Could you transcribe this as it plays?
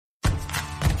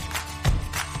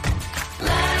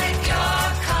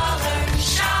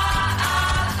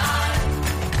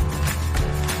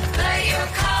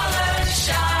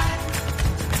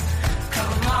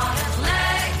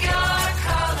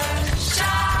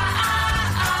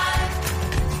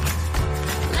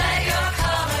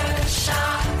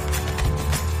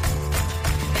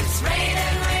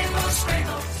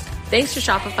Thanks to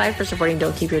Shopify for supporting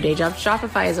Don't Keep Your Day Job.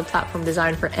 Shopify is a platform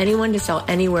designed for anyone to sell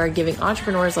anywhere, giving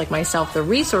entrepreneurs like myself the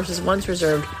resources once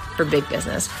reserved for big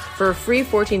business. For a free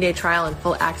 14-day trial and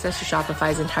full access to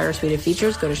Shopify's entire suite of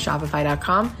features, go to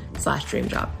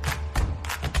shopify.com/dreamjob.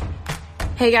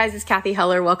 Hey guys, it's Cathy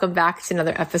Heller. Welcome back to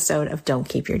another episode of Don't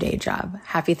Keep Your Day Job.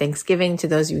 Happy Thanksgiving to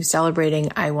those of you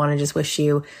celebrating. I want to just wish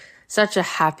you such a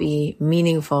happy,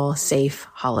 meaningful, safe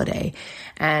holiday.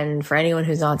 And for anyone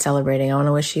who's not celebrating, I want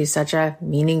to wish you such a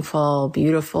meaningful,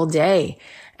 beautiful day.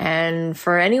 And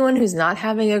for anyone who's not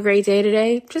having a great day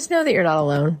today, just know that you're not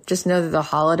alone. Just know that the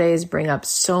holidays bring up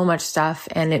so much stuff,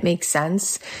 and it makes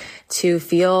sense to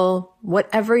feel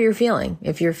whatever you're feeling.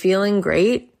 If you're feeling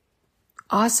great,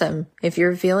 awesome. If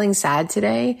you're feeling sad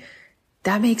today,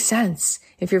 that makes sense.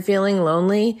 If you're feeling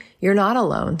lonely, you're not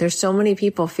alone. There's so many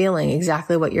people feeling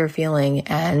exactly what you're feeling.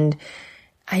 And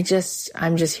I'm just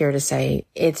here to say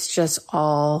it's just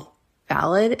all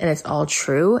valid and it's all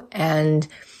true. And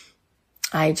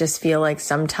I just feel like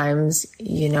sometimes,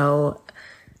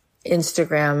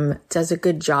 Instagram does a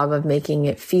good job of making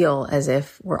it feel as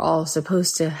if we're all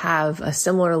supposed to have a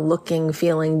similar looking,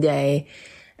 feeling day.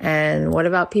 And what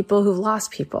about people who've lost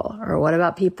people? Or what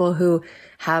about people who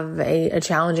have a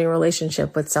challenging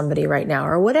relationship with somebody right now?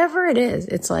 Or whatever it is.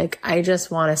 It's like, I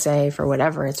just want to say, for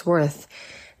whatever it's worth,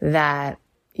 that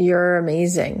you're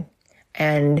amazing.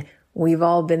 And we've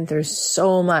all been through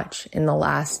so much in the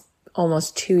last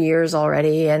almost 2 years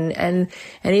already. And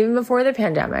even before the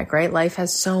pandemic, right? Life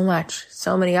has so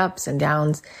many ups and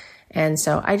downs. And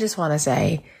so I just want to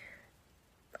say,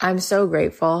 I'm so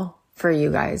grateful for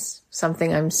you guys.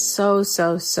 Something I'm so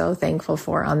thankful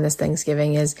for on this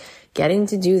Thanksgiving is getting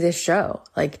to do this show.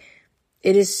 Like,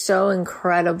 it is so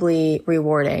incredibly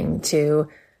rewarding to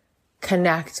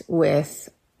connect with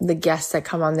the guests that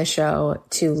come on the show,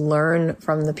 to learn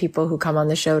from the people who come on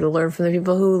the show, to learn from the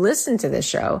people who listen to this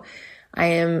show. I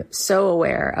am so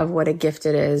aware of what a gift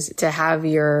it is to have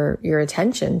your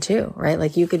attention too, right?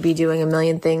 Like, you could be doing a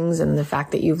million things, and the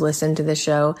fact that you've listened to the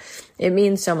show, it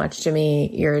means so much to me.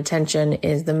 Your attention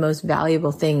is the most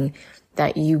valuable thing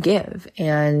that you give.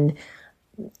 And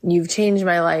you've changed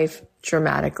my life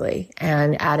dramatically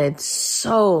and added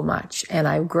so much. And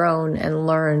I've grown and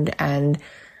learned, and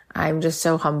I'm just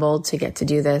so humbled to get to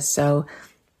do this. So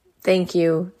thank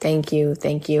you.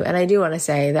 And I do want to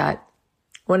say that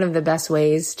one of the best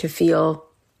ways to feel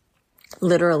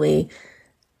literally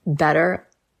better,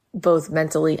 both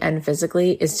mentally and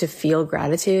physically, is to feel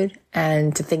gratitude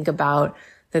and to think about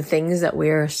the things that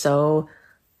we're so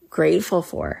grateful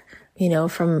for.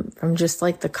 From just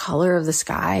like the color of the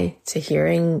sky, to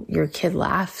hearing your kid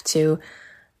laugh, to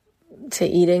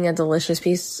eating a delicious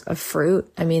piece of fruit.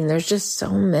 I mean, there's just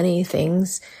so many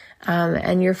things,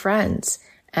 and your friends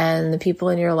and the people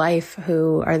in your life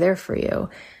who are there for you,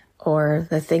 or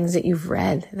the things that you've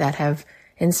read that have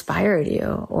inspired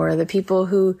you, or the people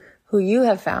who you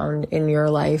have found in your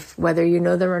life, whether you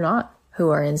know them or not, who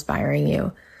are inspiring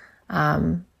you.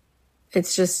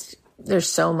 It's just, there's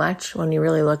so much when you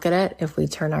really look at it. If we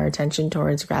turn our attention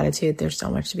towards gratitude, there's so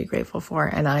much to be grateful for.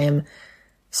 And I am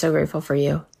so grateful for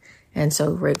you, and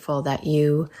so grateful that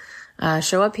you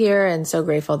show up here, and so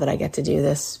grateful that I get to do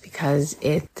this, because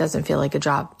it doesn't feel like a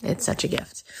job. It's such a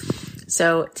gift.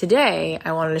 So today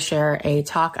I wanted to share a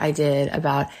talk I did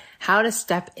about how to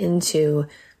step into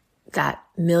that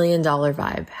 $1 million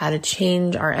vibe, how to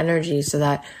change our energy so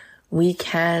that we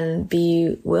can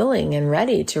be willing and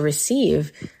ready to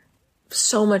receive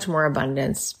so much more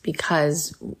abundance,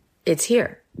 because it's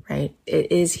here, right?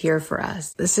 It is here for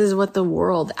us. This is what the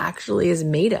world actually is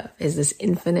made of, is this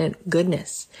infinite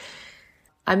goodness.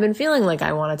 I've been feeling like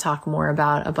I want to talk more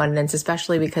about abundance,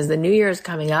 especially because the new year is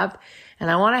coming up, and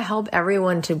I want to help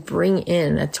everyone to bring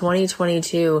in a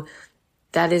 2022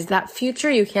 that is that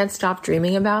future you can't stop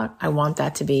dreaming about. I want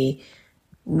that to be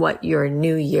what your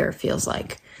new year feels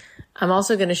like. I'm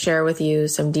also going to share with you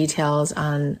some details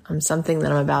on something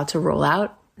that I'm about to roll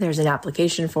out. There's an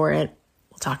application for it.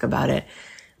 We'll talk about it.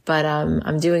 But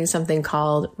I'm doing something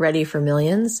called Ready for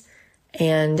Millions.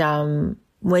 And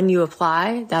when you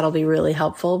apply, that'll be really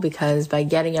helpful, because by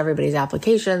getting everybody's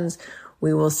applications,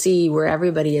 we will see where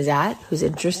everybody is at who's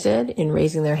interested in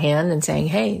raising their hand and saying,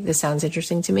 hey, this sounds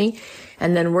interesting to me.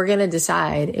 And then we're going to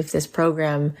decide if this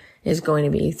program is going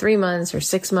to be 3 months or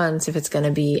 6 months, if it's going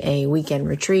to be a weekend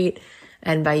retreat.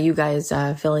 And by you guys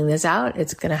filling this out,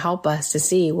 it's going to help us to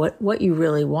see what you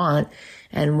really want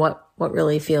and what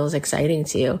really feels exciting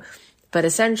to you. But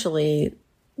essentially,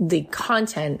 the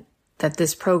content that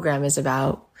this program is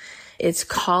about, it's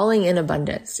calling in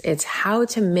abundance. It's how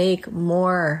to make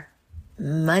more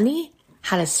money,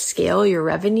 how to scale your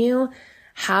revenue,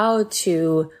 how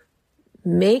to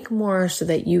make more so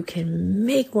that you can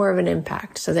make more of an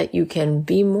impact, so that you can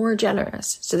be more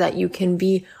generous, so that you can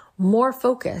be more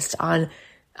focused on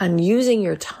using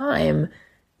your time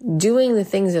doing the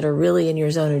things that are really in your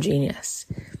zone of genius.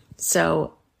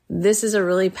 So this is a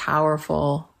really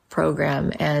powerful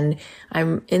program, and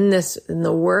I'm in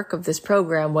the work of this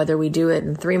program, whether we do it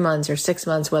in 3 months or 6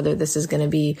 months, whether this is going to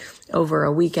be over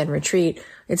a weekend retreat,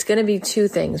 it's going to be two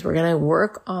things. We're going to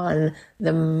work on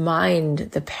the mind,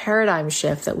 the paradigm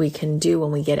shift that we can do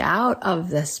when we get out of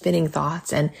the spinning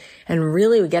thoughts and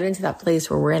really we get into that place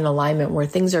where we're in alignment, where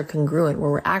things are congruent,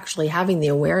 where we're actually having the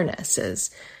awarenesses,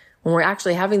 when we're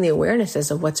actually having the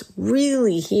awarenesses of what's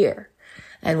really here.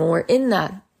 And when we're in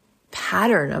that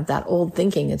pattern of that old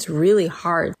thinking, it's really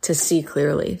hard to see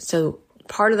clearly. So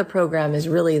part of the program is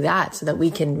really that, so that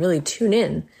we can really tune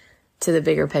in to the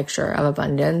bigger picture of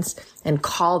abundance and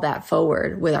call that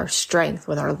forward with our strength,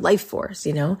 with our life force,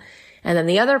 And then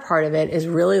the other part of it is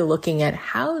really looking at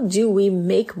how do we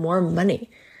make more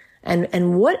money?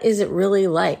 And what is it really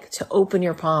like to open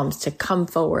your palms, to come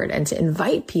forward and to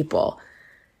invite people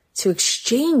to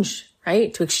exchange,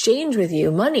 right? To exchange with you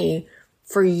money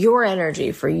for your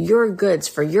energy, for your goods,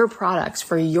 for your products,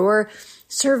 for your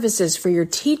services, for your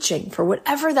teaching, for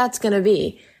whatever that's going to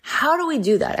be. How do we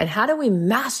do that? And how do we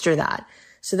master that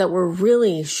so that we're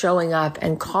really showing up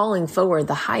and calling forward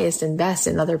the highest and best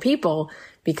in other people,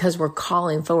 because we're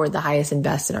calling forward the highest and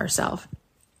best in ourselves?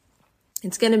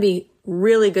 It's going to be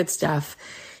really good stuff.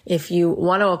 If you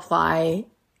want to apply,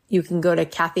 you can go to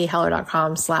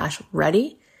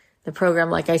cathyheller.com/ready. The program,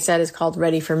 like I said, is called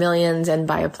Ready for Millions. And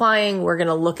by applying, we're going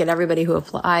to look at everybody who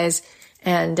applies.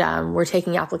 And we're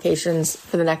taking applications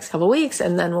for the next couple of weeks.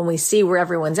 And then when we see where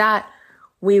everyone's at,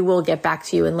 we will get back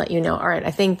to you and let you know, all right, I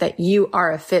think that you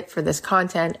are a fit for this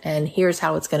content and here's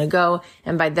how it's going to go.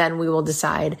 And by then we will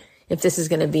decide if this is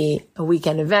going to be a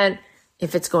weekend event,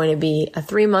 if it's going to be a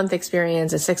 3-month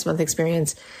experience, a 6-month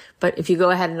experience. But if you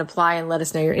go ahead and apply and let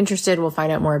us know you're interested, we'll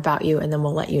find out more about you and then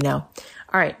we'll let you know.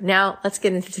 All right, now let's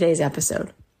get into today's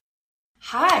episode.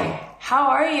 Hi, how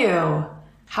are you?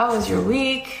 How was your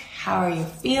week? How are you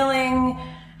feeling?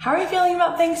 How are you feeling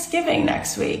about Thanksgiving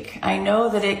next week? I know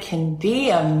that it can be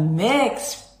a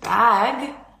mixed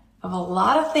bag of a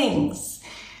lot of things.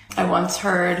 I once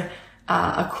heard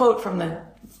a quote from the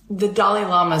Dalai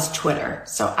Lama's Twitter.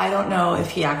 So I don't know if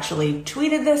he actually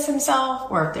tweeted this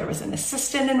himself or if there was an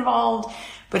assistant involved,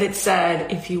 but it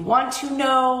said, if you want to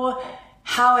know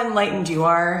how enlightened you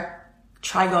are,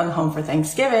 try going home for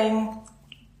Thanksgiving.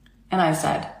 And I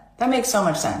said, that makes so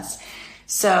much sense.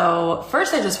 So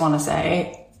first, I just want to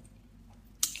say,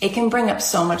 it can bring up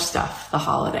so much stuff, the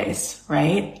holidays,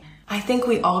 right? I think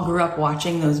we all grew up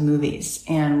watching those movies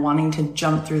and wanting to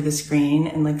jump through the screen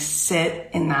and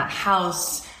sit in that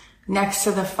house next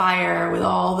to the fire with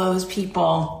all those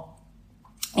people.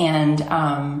 And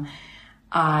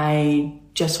I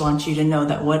just want you to know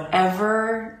that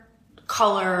whatever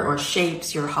color or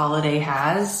shapes your holiday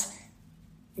has,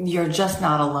 you're just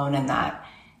not alone in that.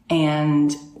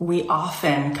 And we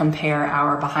often compare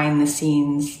our behind the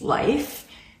scenes life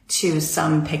to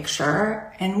some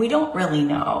picture and we don't really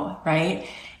know, right?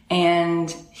 And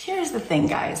here's the thing,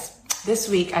 guys. This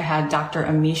week I had Dr.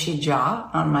 Amishi Jha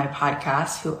on my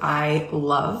podcast, who I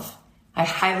love. I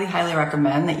highly, highly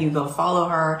recommend that you go follow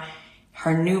her.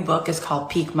 Her new book is called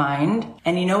Peak Mind.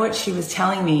 And you know what she was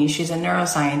telling me? She's a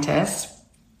neuroscientist.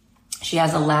 She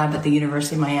has a lab at the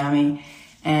University of Miami.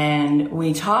 And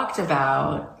we talked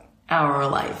about our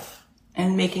life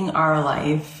and making our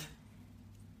life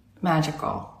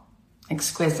magical,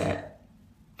 exquisite,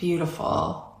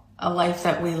 beautiful, a life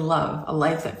that we love, a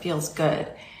life that feels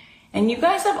good. And you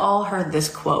guys have all heard this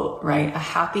quote, right? A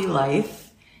happy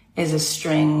life is a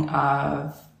string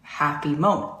of happy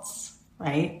moments,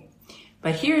 right?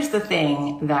 But here's the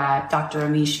thing that Dr.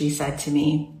 Amishi said to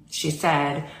me. She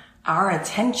said, our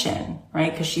attention,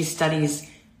 right? Because she studies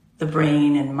the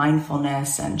brain and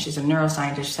mindfulness and she's a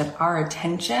neuroscientist. She said, our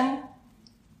attention,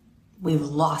 we've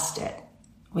lost it.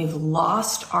 We've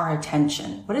lost our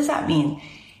attention. What does that mean?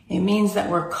 It means that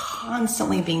we're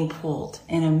constantly being pulled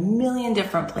in a million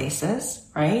different places,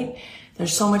 right?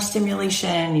 There's so much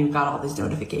stimulation. You've got all these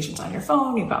notifications on your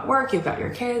phone. You've got work. You've got your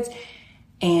kids.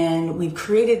 And we've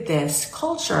created this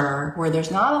culture where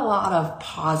there's not a lot of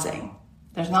pausing.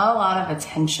 There's not a lot of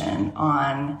attention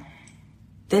on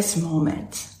this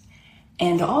moment.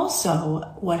 And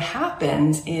also what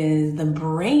happens is the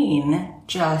brain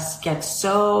just gets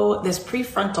this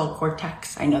prefrontal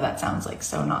cortex, I know that sounds like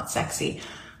so not sexy,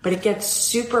 but it gets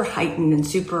super heightened and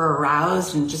super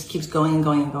aroused and just keeps going and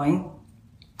going and going.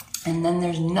 And then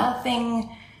there's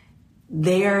nothing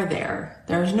they are there.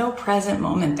 There's no present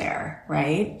moment there,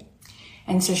 right?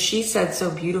 And so she said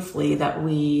so beautifully that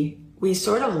we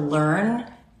sort of learn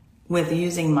with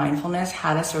using mindfulness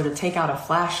how to sort of take out a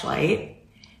flashlight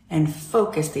and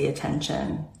focus the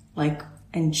attention,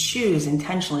 and choose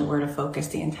intentionally where to focus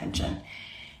the intention.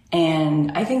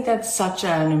 And I think that's such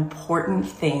an important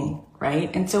thing, right?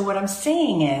 And so what I'm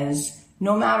saying is,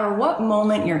 no matter what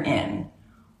moment you're in,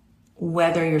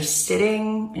 whether you're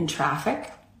sitting in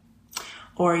traffic,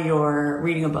 or you're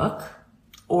reading a book,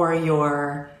 or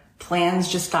your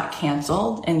plans just got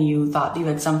canceled and you thought you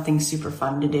had something super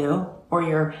fun to do, or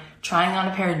you're trying on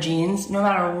a pair of jeans, no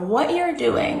matter what you're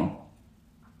doing,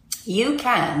 you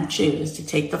can choose to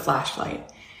take the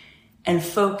flashlight and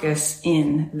focus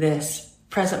in this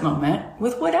present moment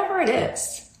with whatever it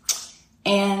is.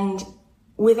 And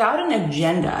without an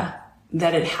agenda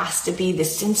that it has to be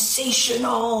this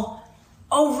sensational,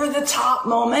 over the top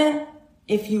moment,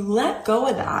 if you let go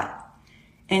of that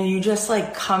and you just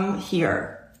come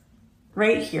here,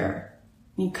 right here,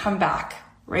 you come back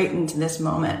right into this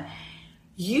moment,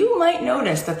 you might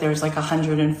notice that there's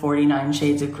 149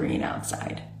 shades of green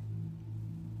outside.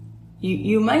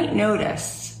 You might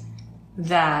notice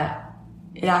that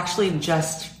it actually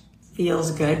just feels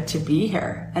good to be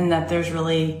here, and that there's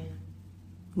really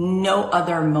no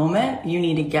other moment you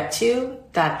need to get to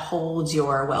that holds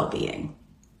your well-being.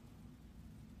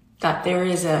 That there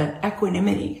is an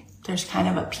equanimity, there's kind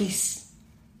of a peace,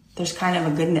 there's kind of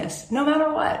a goodness, no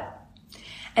matter what.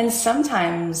 And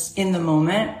sometimes in the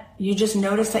moment, you just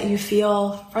notice that you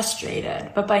feel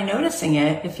frustrated, but by noticing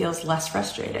it, it feels less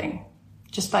frustrating,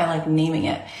 just by naming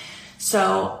it.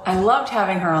 So I loved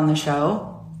having her on the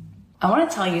show. I want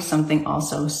to tell you something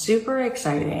also super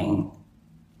exciting.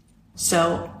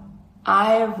 So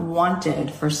I've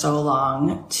wanted for so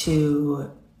long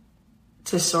to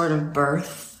sort of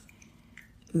birth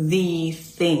the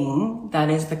thing that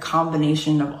is the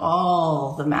combination of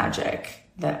all the magic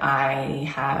that I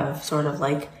have sort of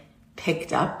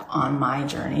picked up on my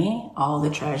journey, all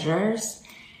the treasures.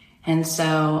 And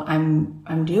so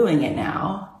I'm doing it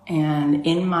now. And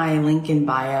in my link in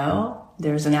bio,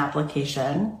 there's an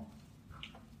application.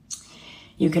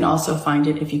 You can also find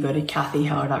it if you go to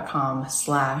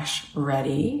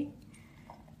cathyhowe.com/ready.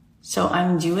 So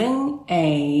I'm doing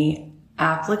a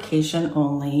application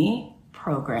only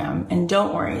program. And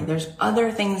don't worry, there's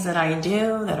other things that I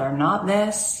do that are not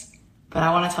this, but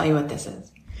I want to tell you what this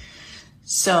is.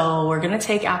 So we're going to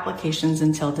take applications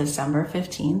until December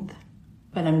 15th,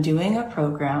 but I'm doing a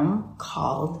program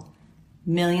called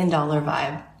 $1 Million Vibe.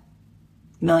 $1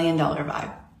 Million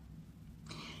Vibe.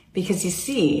 Because you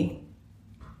see,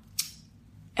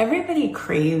 everybody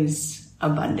craves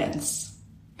abundance.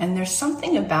 And there's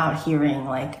something about hearing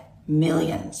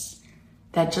millions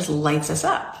that just lights us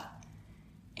up.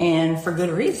 And for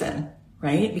good reason,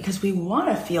 right? Because we want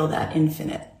to feel that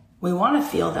infinite. We want to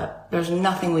feel that there's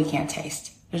nothing we can't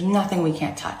taste. There's nothing we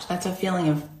can't touch. That's a feeling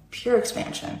of pure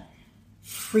expansion,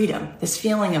 freedom. This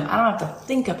feeling of I don't have to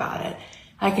think about it.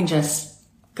 I can just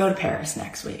go to Paris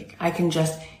next week. I can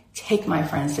just take my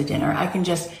friends to dinner. I can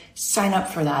just sign up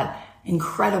for that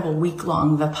incredible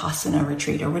week-long Vipassana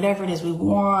retreat or whatever it is. We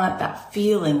want that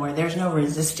feeling where there's no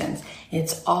resistance.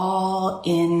 It's all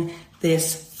in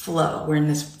this flow. We're in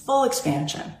this full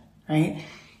expansion, right?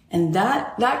 And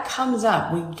that comes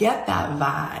up. We get that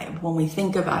vibe when we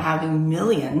think about having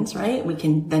millions, right? We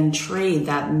can then trade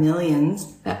that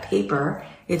millions, that paper.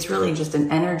 It's really just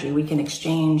an energy we can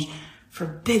exchange for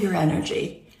bigger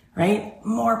energy, right?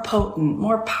 More potent,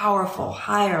 more powerful,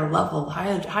 higher level,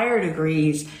 higher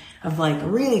degrees of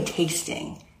really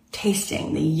tasting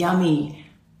the yummy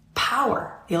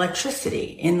power, the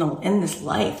electricity in this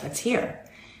life that's here.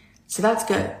 So that's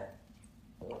good.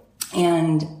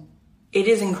 And it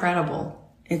is incredible.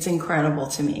 It's incredible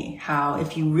to me how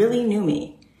if you really knew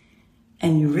me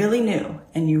and you really knew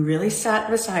and you really sat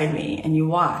beside me and you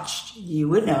watched, you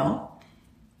would know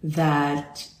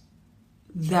that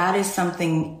that is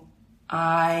something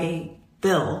I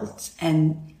built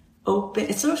and open.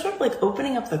 It's sort of like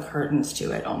opening up the curtains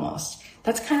to it almost.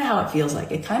 That's kind of how it feels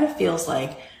like. It kind of feels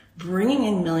like bringing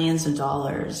in millions of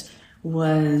dollars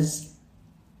was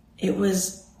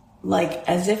like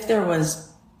as if there was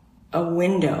a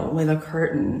window with a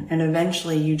curtain and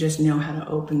eventually you just know how to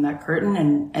open that curtain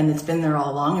and it's been there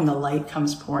all along and the light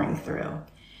comes pouring through.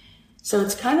 So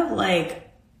it's kind of like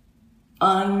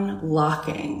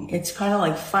unlocking. It's kind of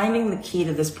like finding the key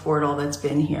to this portal that's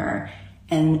been here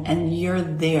and you're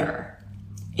there.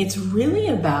 It's really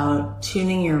about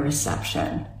tuning your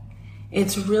reception.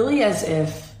 It's really as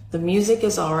if the music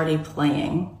is already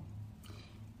playing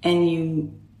and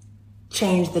you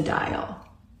change the dial.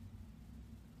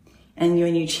 And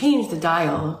when you change the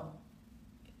dial,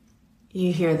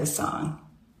 you hear the song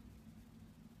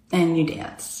and you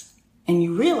dance. And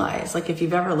you realize, like if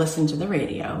you've ever listened to the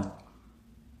radio,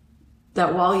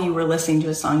 that while you were listening to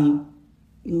a song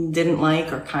you didn't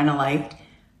like or kind of liked,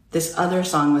 this other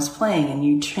song was playing and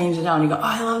you change it out and you go, oh,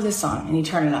 I love this song. And you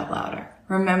turn it up louder.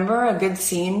 Remember, a good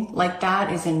scene like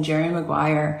that is in Jerry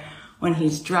Maguire when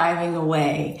he's driving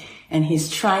away and he's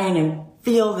trying to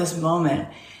feel this moment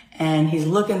and he's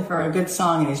looking for a good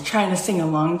song and he's trying to sing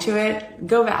along to it.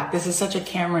 Go back. This is such a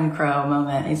Cameron Crowe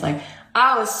moment. He's like,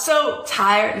 I was so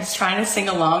tired. He's trying to sing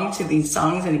along to these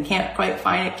songs and he can't quite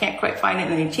find it.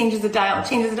 And then he changes the dial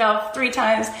 3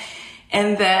 times.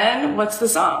 And then what's the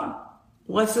song?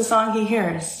 What's the song he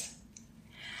hears?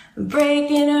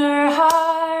 Breaking her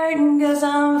heart 'cause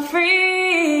I'm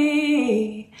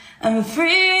free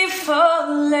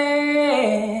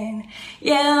falling.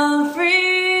 Yeah,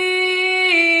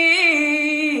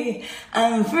 I'm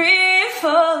free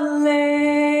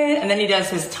falling. And then he does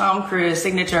his Tom Cruise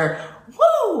signature,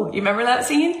 woo! You remember that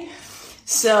scene?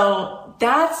 So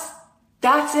that's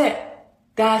it.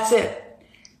 That's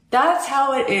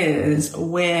how it is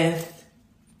with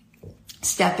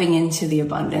stepping into the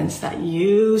abundance that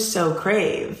you so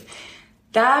crave.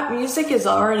 That music is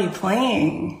already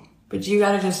playing, but you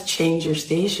got to just change your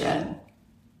station.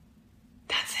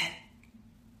 That's it.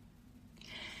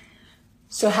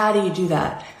 So how do you do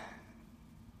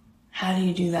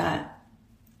that?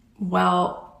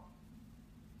 Well,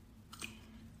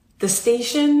 the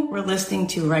station we're listening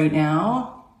to right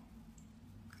now,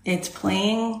 it's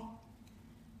playing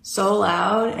so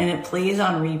loud and it plays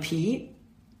on repeat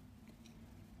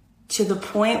to the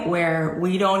point where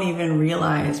we don't even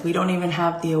realize, we don't even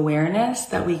have the awareness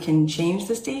that we can change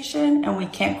the station and we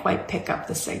can't quite pick up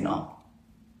the signal.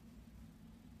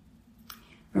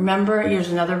 Remember, here's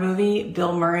another movie,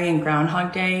 Bill Murray in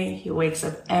Groundhog Day. He wakes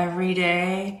up every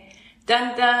day.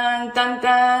 Dun, dun, dun,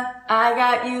 dun. I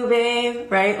got you, babe.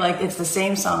 Right? Like it's the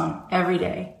same song every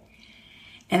day.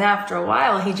 And after a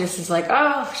while, he just is like,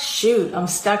 oh, shoot, I'm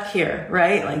stuck here.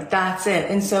 Right? Like that's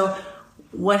it. And so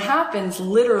what happens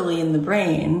literally in the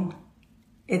brain,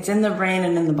 it's in the brain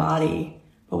and in the body,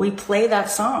 but we play that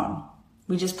song.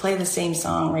 We just play the same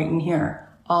song right in here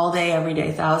all day, every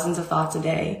day, thousands of thoughts a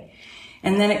day.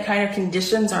 And then it kind of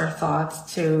conditions our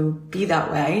thoughts to be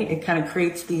that way. It kind of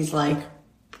creates these like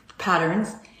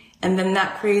patterns. And then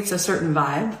that creates a certain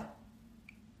vibe.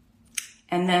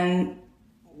 And then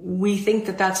we think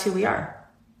that that's who we are.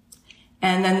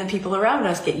 And then the people around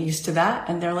us get used to that.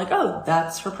 And they're like, oh,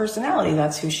 that's her personality.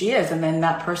 That's who she is. And then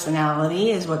that personality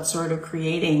is what's sort of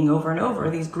creating over and over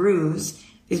these grooves,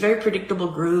 these very predictable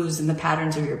grooves in the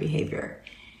patterns of your behavior.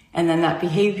 And then that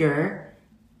behavior,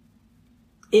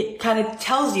 it kind of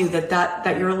tells you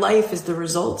that your life is the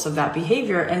results of that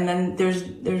behavior. And then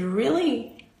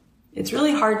it's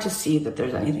really hard to see that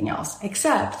there's anything else,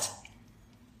 except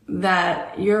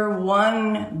that you're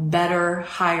one better,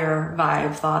 higher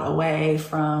vibe thought away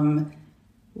from,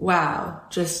 wow,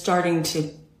 just starting to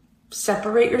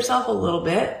separate yourself a little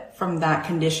bit from that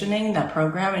conditioning, that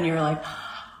program. And you're like,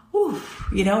 ooh,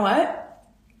 you know what?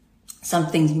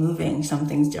 Something's moving,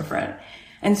 something's different.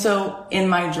 And so in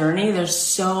my journey, there's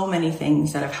so many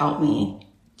things that have helped me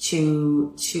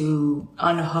to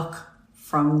unhook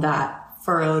from that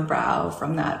furrowed brow,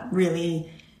 from that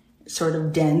really sort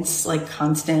of dense, like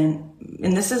constant.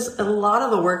 And this is a lot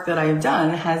of the work that I've done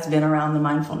has been around the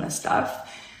mindfulness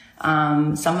stuff.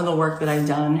 Some of the work that I've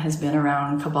done has been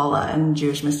around Kabbalah and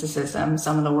Jewish mysticism.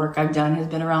 Some of the work I've done has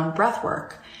been around breath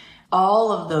work.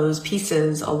 All of those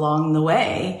pieces along the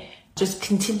way just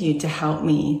continued to help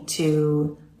me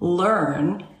to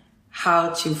learn how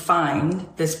to find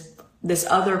this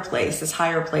other place, this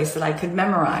higher place that I could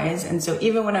memorize. And so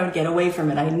even when I would get away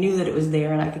from it, I knew that it was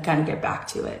there and I could kind of get back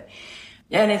to it.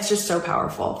 And it's just so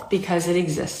powerful because it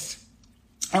exists.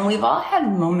 And we've all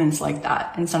had moments like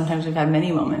that. And sometimes we've had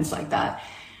many moments like that.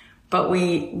 But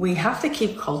we have to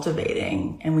keep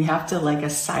cultivating, and we have to, like a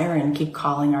siren, keep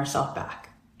calling ourselves back.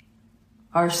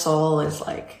 Our soul is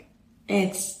like,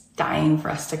 it's dying for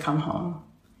us to come home.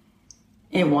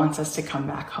 It wants us to come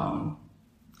back home.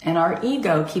 And our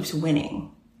ego keeps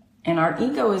winning. And our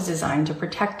ego is designed to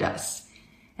protect us.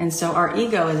 And so our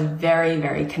ego is very,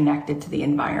 very connected to the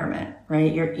environment,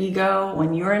 right? Your ego,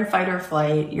 when you're in fight or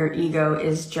flight, your ego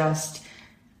is just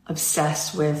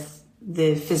obsessed with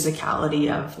the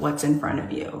physicality of what's in front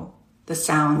of you, the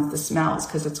sounds, the smells,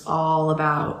 because it's all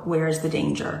about where's the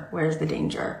danger? Where's the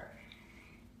danger?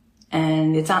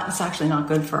 And it's actually not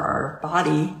good for our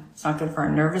body. It's not good for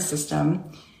our nervous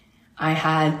system. I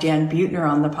had Dan Buettner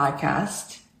on the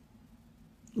podcast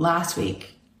last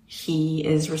week. he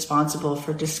is responsible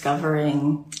for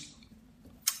discovering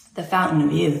the fountain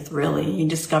of youth, really. He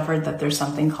discovered that there's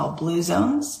something called blue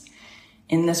zones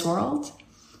in this world.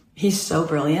 He's so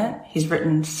brilliant. He's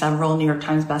written several New York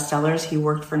Times bestsellers. He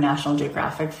worked for National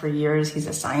Geographic for years. He's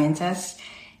a scientist.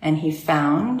 And he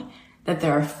found that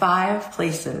there are 5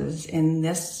 places in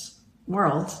this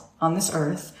world, on this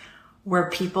earth, where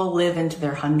people live into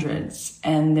their hundreds,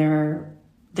 and they're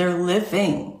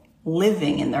living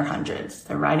in their hundreds.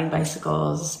 They're riding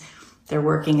bicycles, they're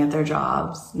working at their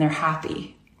jobs, and they're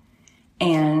happy.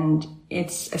 And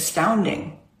it's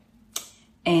astounding.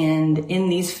 And in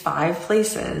these 5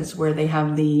 places where they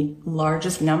have the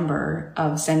largest number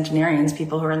of centenarians,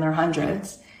 people who are in their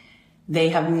hundreds, they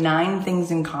have 9 things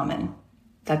in common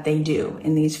that they do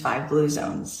in these 5 blue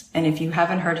zones. And if you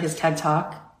haven't heard his TED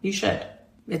Talk, you should.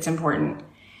 It's important.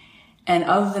 And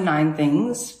of the 9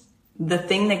 things, the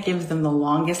thing that gives them the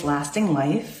longest lasting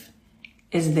life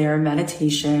is their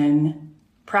meditation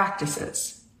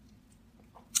practices.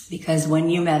 Because when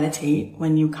you meditate,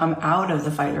 when you come out of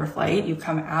the fight or flight, you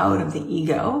come out of the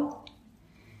ego,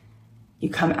 you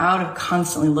come out of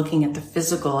constantly looking at the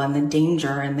physical and the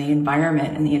danger and the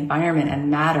environment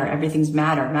and matter. Everything's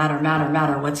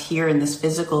matter. What's here in this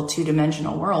physical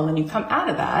 2-dimensional world. When you come out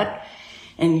of that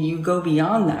and you go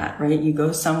beyond that, right? You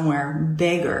go somewhere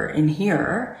bigger in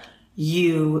here,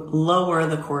 you lower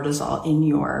the cortisol in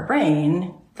your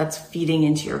brain that's feeding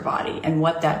into your body. And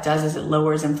what that does is it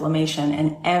lowers inflammation,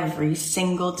 and every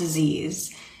single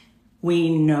disease we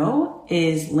know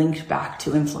is linked back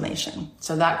to inflammation.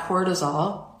 So that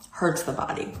cortisol hurts the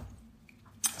body.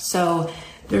 So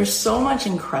there's so much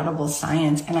incredible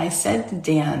science. And I said to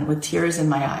Dan with tears in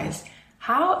my eyes,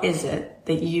 how is it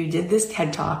that you did this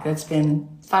TED Talk that's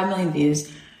been 5 million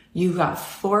views? You got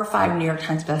 4 or 5 New York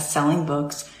Times best-selling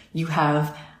books. You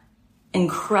have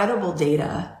incredible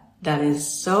data that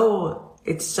is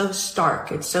it's so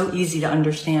stark. It's so easy to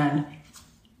understand.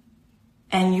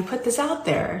 And you put this out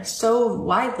there so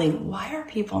widely. Why are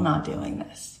people not doing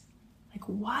this? Like,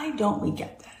 why don't we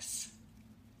get this?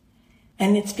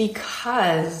 And it's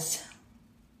because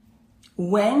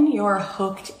when you're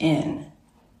hooked in,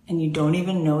 and you don't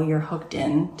even know you're hooked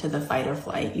in to the fight or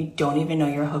flight, you don't even know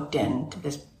you're hooked in to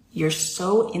this, you're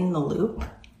so in the loop,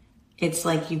 it's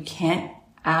like you can't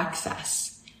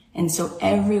access. And so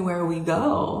everywhere we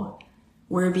go,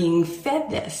 we're being fed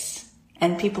this,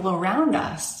 and people around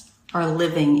us are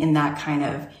living in that kind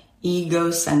of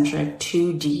egocentric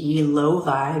 2D low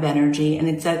vibe energy. And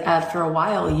it's that after a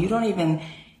while, you don't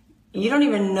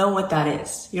even know what that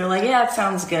is. You're like, yeah, it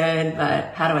sounds good,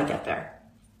 but how do I get there?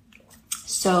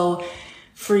 So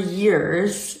for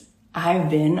years, I've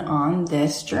been on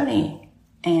this journey,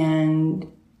 and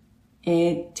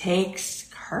it takes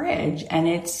courage, and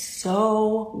it's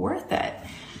so worth it.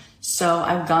 So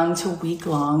I've gone to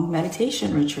week-long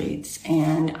meditation retreats,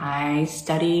 and I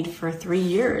studied for 3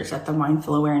 years at the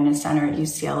Mindful Awareness Center at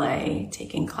UCLA,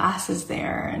 taking classes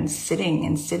there and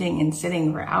sitting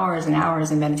for hours and hours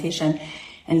in meditation,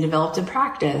 and developed a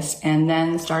practice, and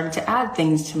then started to add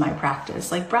things to my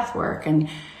practice like breath work, and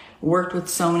worked with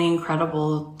so many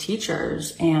incredible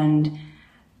teachers. And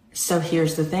so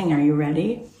here's the thing. Are you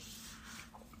ready?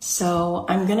 So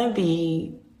I'm going to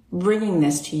be bringing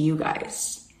this to you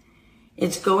guys.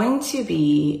 It's going to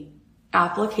be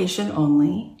application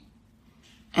only,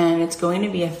 and it's going to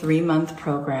be a 3-month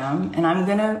program. And I'm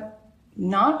going to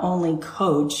not only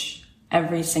coach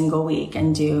every single week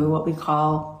and do what we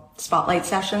call spotlight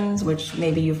sessions, which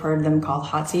maybe you've heard them called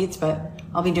hot seats, but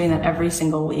I'll be doing that every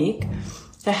single week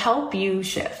to help you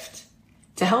shift,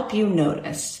 to help you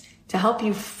notice, to help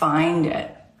you find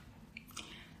it,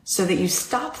 so that you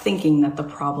stop thinking that the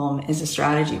problem is a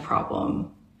strategy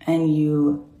problem, and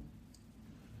you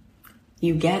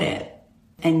get it,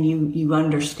 and you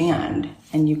understand,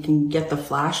 and you can get the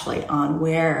flashlight on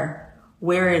where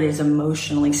it is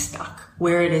emotionally stuck,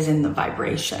 where it is in the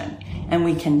vibration, and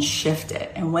we can shift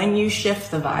it. And when you shift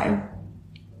the vibe,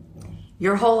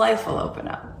 your whole life will open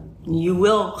up. You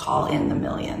will call in the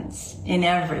millions in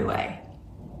every way.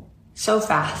 So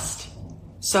fast.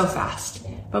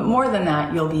 But more than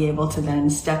that, you'll be able to then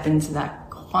step into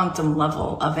that quantum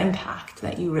level of impact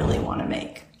that you really want to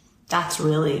make. That's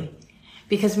really,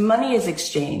 because money is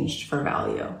exchanged for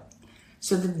value.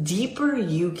 So the deeper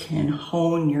you can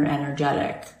hone your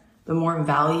energetic, the more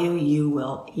value you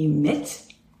will emit,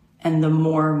 and the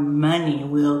more money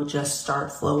will just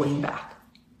start flowing back.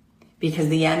 Because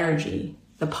the energy,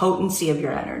 the potency of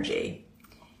your energy,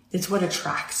 it's what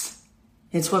attracts.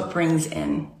 It's what brings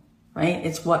in. Right?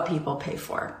 It's what people pay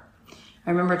for. I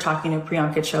remember talking to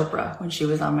Priyanka Chopra when she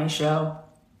was on my show,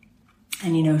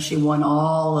 And, she won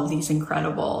all of these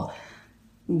incredible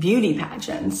beauty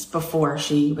pageants before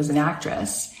she was an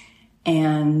actress.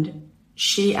 And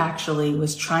she actually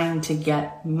was trying to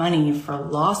get money for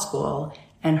law school.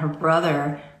 And her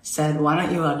brother said, why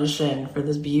don't you audition for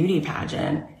this beauty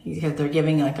pageant? Because they're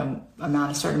giving like a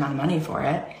certain amount of money for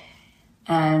it.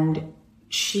 And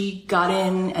she got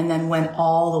in and then went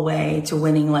all the way to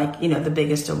winning the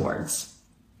biggest awards.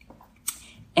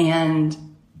 And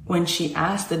when she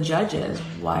asked the judges,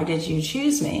 why did you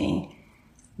choose me?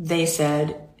 They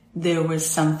said, there was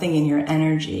something in your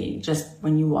energy just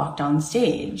when you walked on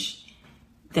stage.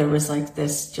 There was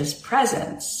this just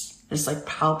presence, this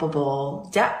palpable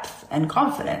depth and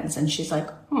confidence. And she's like,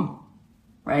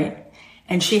 right?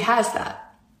 And she has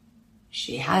that.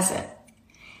 She has it.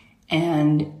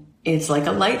 And it's like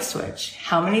a light switch.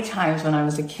 How many times when I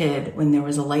was a kid, when there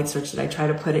was a light switch, did I try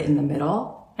to put it in the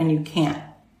middle? And you can't.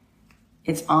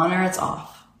 It's on or it's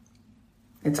off.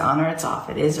 It's on or it's off.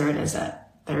 It is or it isn't.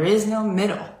 There is no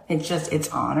middle. It's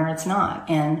on or it's not.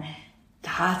 And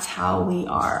that's how we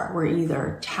are. We're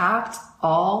either tapped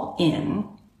all in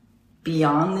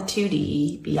beyond the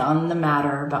 2D, beyond the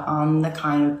matter, beyond the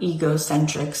kind of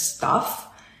egocentric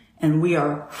stuff, and we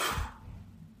are,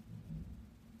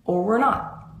 or we're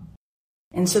not.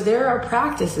 And so there are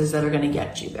practices that are going to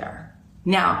get you there.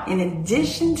 Now, in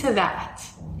addition to that,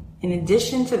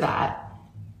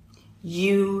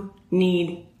 you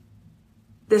need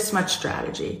this much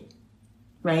strategy,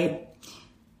 right?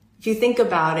 If you think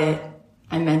about it,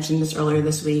 I mentioned this earlier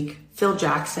this week, Phil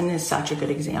Jackson is such a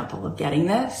good example of getting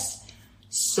this.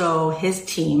 So his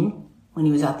team, when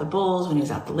he was at the Bulls, when he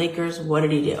was at the Lakers, what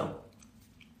did he do?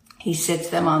 He sits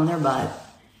them on their butt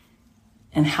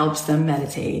and helps them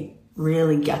meditate,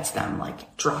 really gets them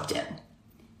dropped in.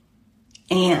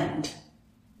 And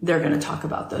they're going to talk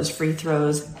about those free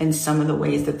throws and some of the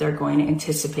ways that they're going to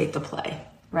anticipate the play,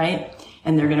 right?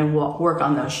 And they're going to work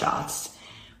on those shots.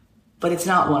 But it's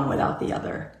not one without the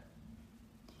other.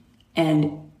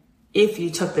 And if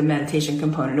you took the meditation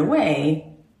component away,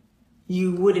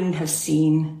 you wouldn't have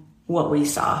seen what we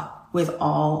saw with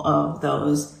all of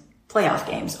those playoff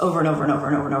games over and over and over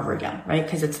and over and over again, right?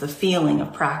 Because it's the feeling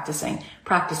of practicing.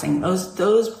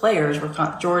 Those players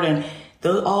were, Jordan,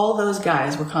 all those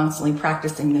guys were constantly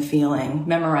practicing the feeling,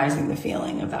 memorizing the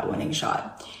feeling of that winning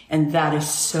shot. And that is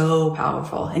so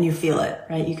powerful. And you feel it,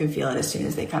 right? You can feel it as soon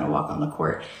as they kind of walk on the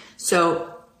court.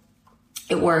 So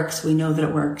it works. We know that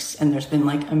it works. And there's been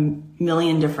a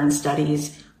million different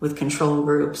studies with control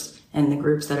groups and the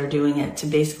groups that are doing it to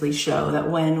basically show that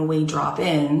when we drop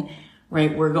in,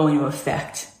 right, we're going to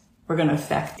affect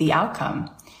the outcome.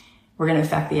 We're going to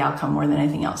affect the outcome more than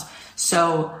anything else.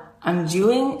 So I'm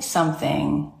doing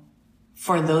something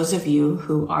for those of you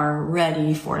who are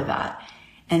ready for that.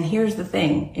 And here's the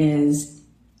thing is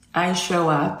I show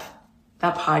up,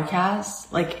 that podcast,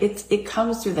 it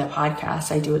comes through the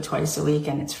podcast. I do it twice a week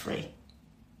and it's free.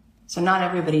 So not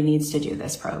everybody needs to do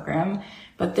this program,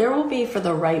 but there will be for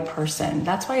the right person.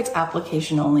 That's why it's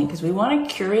application only, because we want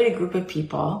to curate a group of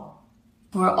people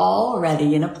who are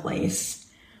already in a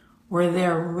place where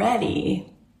they're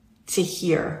ready to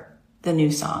hear the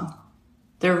new song.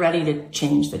 They're ready to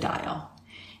change the dial.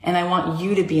 And I want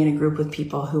you to be in a group with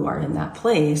people who are in that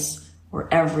place where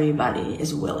everybody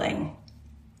is willing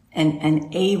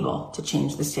and able to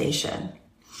change the station.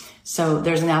 So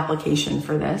there's an application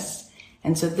for this.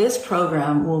 And so this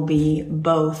program will be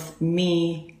both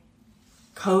me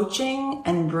coaching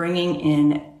and bringing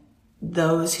in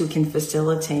those who can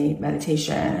facilitate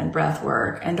meditation and breath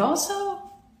work and also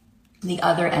the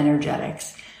other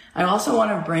energetics. I also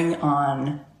want to bring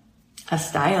on a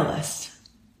stylist,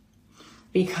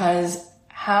 because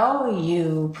how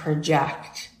you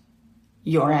project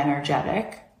your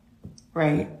energetic,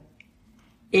 right?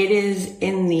 It is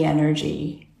in the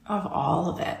energy of all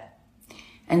of it.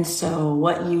 And so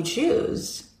what you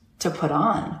choose to put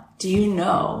on, do you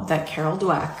know that Carol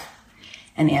Dweck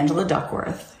and Angela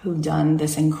Duckworth, who've done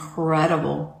this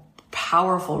incredible,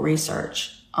 powerful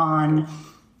research on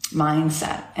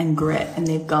mindset and grit, and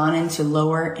they've gone into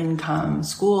lower income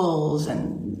schools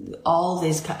and all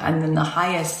these, and then the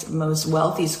highest, most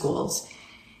wealthy schools,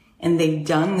 and they've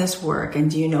done this work.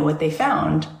 And do you know what they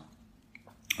found?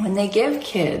 When they give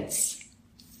kids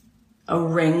a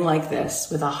ring like this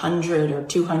with 100 or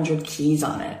 200 keys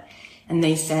on it, and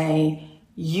they say,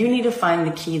 you need to find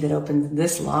the key that opens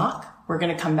this lock. We're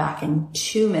going to come back in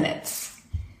 2 minutes.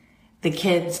 The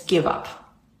kids give up.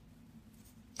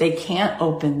 They can't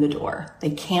open the door. They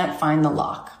can't find the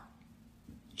lock.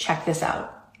 Check this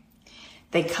out.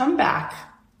 They come back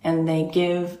and they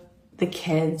give the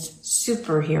kids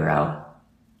superhero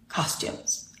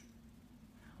costumes.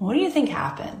 What do you think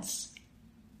happens?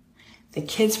 The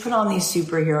kids put on these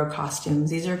superhero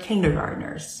costumes. These are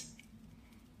kindergartners.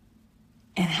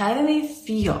 And how do they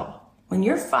feel when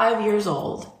you're 5 years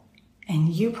old and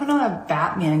you put on a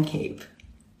Batman cape?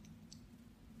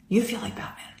 You feel like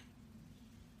Batman.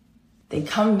 They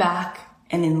come back,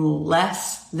 and in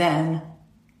less than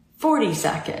 40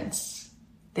 seconds,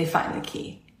 they find the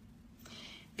key.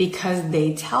 Because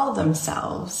they tell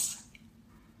themselves,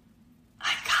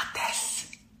 I got this.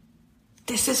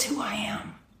 This is who I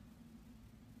am.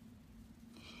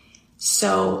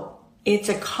 So it's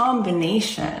a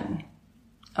combination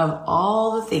of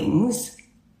all the things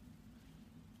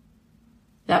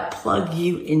that plug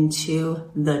you into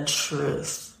the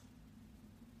truth.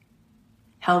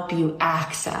 Help you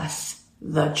access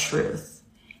the truth.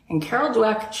 And Carol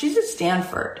Dweck, she's at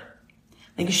Stanford.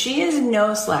 Like, she is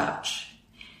no slouch.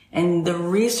 And the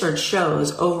research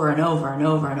shows over and over and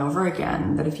over and over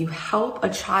again that if you help a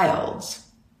child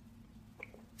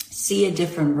see a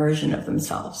different version of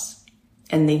themselves,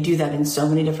 and they do that in so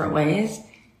many different ways,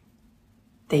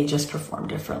 they just perform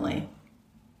differently.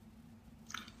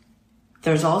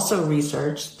 There's also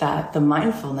research that the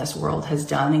mindfulness world has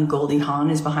done, and Goldie Hawn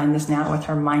is behind this now with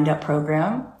her Mind Up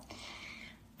program,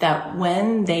 that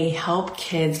when they help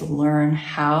kids learn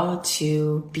how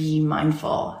to be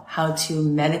mindful, how to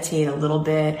meditate a little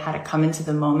bit, how to come into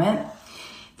the moment,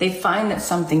 they find that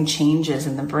something changes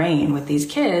in the brain with these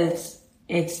kids.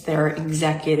 It's their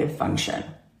executive function.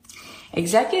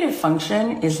 Executive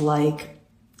function is like,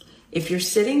 if you're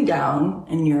sitting down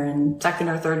and you're in 2nd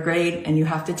or 3rd grade and you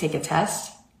have to take a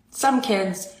test, some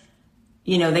kids,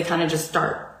 they kind of just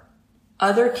start.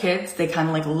 Other kids, they kind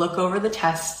of like look over the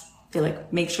test. They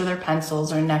like make sure their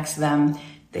pencils are next to them.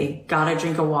 They got a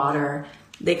drink of water.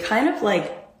 They kind of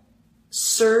like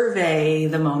survey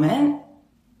the moment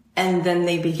and then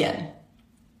they begin.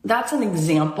 That's an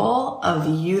example of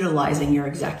utilizing your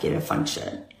executive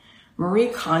function. Marie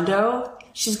Kondo,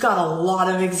 she's got a lot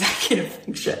of executive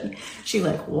function. She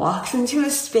like walks into a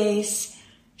space.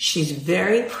 She's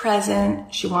very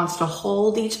present. She wants to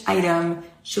hold each item.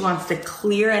 She wants to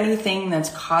clear anything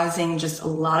that's causing just a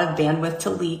lot of bandwidth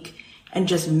to leak and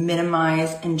just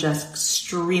minimize and just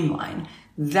streamline.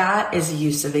 That is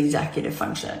use of executive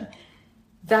function.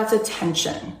 That's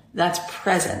attention. That's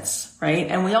presence, right?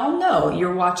 And we all know,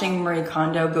 you're watching Marie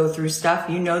Kondo go through stuff.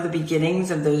 You know the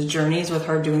beginnings of those journeys with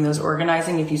her doing those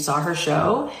organizing. If you saw her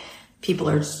show, people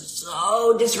are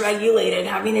so dysregulated,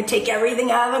 having to take everything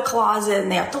out of the closet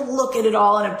and they have to look at it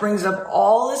all, and it brings up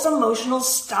all this emotional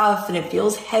stuff and it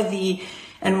feels heavy.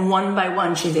 And one by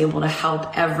one, she's able to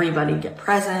help everybody get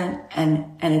present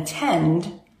and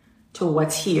attend to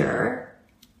what's here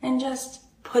and just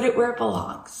put it where it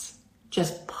belongs.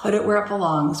 Just put it where it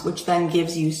belongs, which then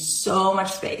gives you so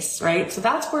much space, right? So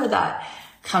that's where that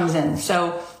comes in.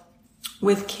 So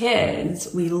with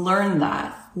kids, we learn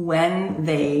that when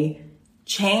they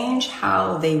change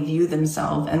how they view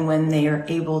themselves and when they are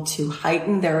able to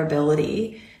heighten their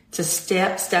ability to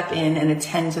step in and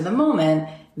attend to the moment,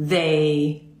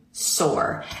 they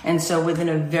soar. And so within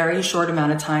a very short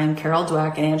amount of time, Carol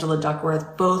Dweck and Angela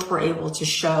Duckworth both were able to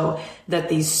show that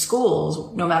these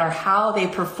schools, no matter how they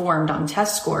performed on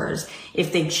test scores,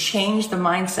 if they changed the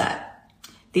mindset,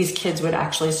 these kids would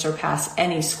actually surpass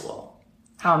any school.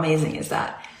 How amazing is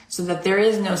that? So that there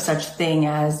is no such thing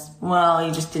as, well,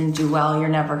 you just didn't do well, you're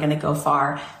never going to go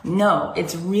far. No,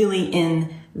 it's really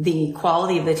in the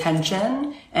quality of the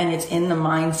attention, and it's in the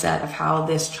mindset of how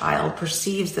this child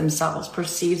perceives themselves,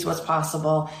 perceives what's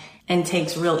possible, and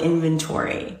takes real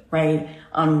inventory, right,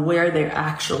 on where they're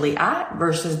actually at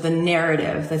versus the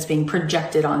narrative that's being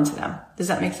projected onto them. Does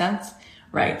that make sense?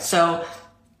 Right. So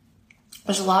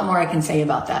there's a lot more I can say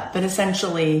about that, but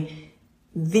essentially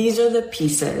these are the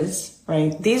pieces,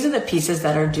 right? These are the pieces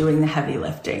that are doing the heavy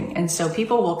lifting. And so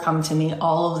people will come to me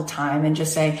all of the time and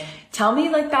just say, tell me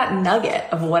like that nugget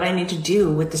of what I need to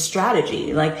do with the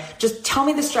strategy. Like, just tell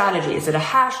me the strategy. Is it a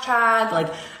hashtag?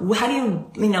 Like, how do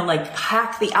you, like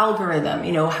hack the algorithm?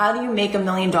 How do you make $1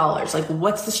 million? Like,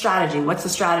 what's the strategy? What's the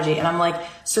strategy? And I'm like,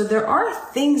 so there are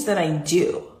things that I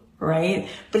do, right?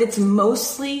 But it's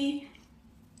mostly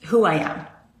who I am,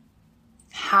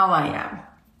 how I am.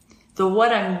 The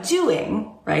what I'm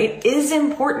doing, right, is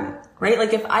important, right?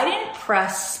 Like, if I didn't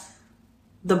press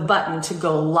the button to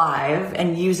go live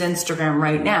and use Instagram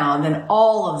right now, then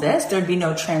all of this, there'd be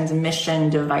no transmission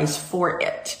device for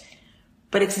it.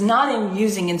 But it's not in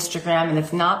using Instagram, and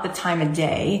it's not the time of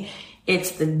day.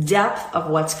 It's the depth of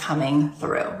what's coming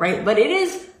through, right? But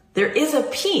there is a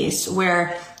piece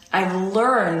where I've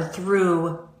learned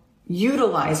through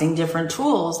utilizing different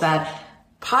tools that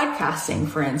podcasting,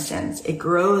 for instance, it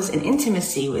grows an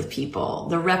intimacy with people,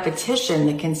 the repetition,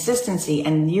 the consistency,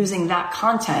 and using that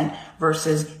content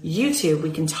versus YouTube, we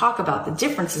can talk about the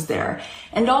differences there.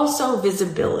 And also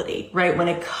visibility, right? When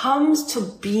it comes to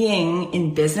being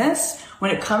in business,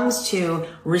 when it comes to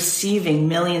receiving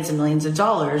millions and millions of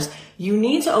dollars, you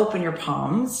need to open your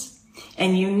palms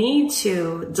and you need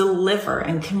to deliver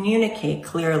and communicate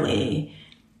clearly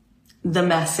the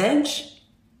message.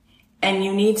 And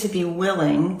you need to be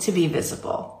willing to be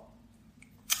visible.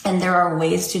 And there are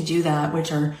ways to do that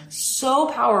which are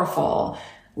so powerful,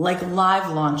 like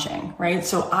live launching, right?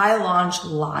 So I launch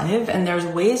live, and there's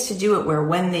ways to do it where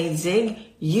when they zig,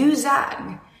 you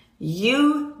zag.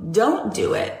 You don't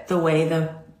do it the way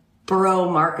the bro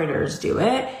marketers do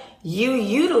it. You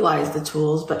utilize the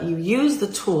tools, but you use the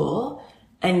tool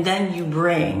and then you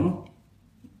bring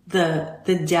the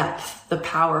depth, the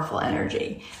powerful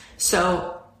energy.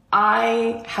 So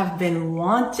I have been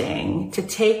wanting to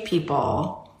take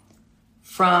people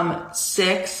from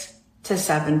 6 to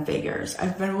 7 figures.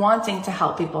 I've been wanting to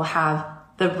help people have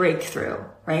the breakthrough,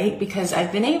 right? Because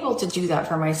I've been able to do that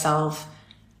for myself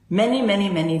many, many,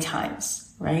 many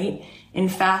times, right? In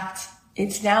fact,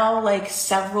 it's now like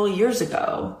several years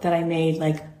ago that I made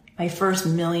like my first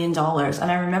 $1 million. And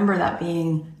I remember that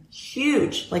being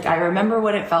huge. Like I remember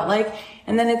what it felt like.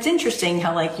 And then it's interesting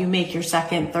how like you make your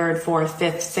second, third, fourth,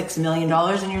 fifth, $6 million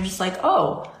and you're just like,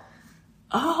 oh,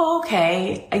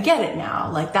 okay. I get it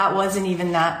now. Like that wasn't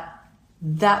even that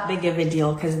big of a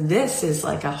deal, because this is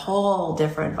like a whole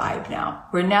different vibe now,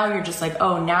 where now you're just like,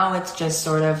 oh, now it's just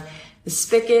sort of the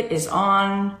spigot is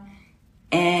on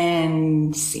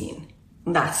and seen.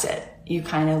 That's it. You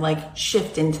kind of like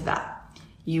shift into that.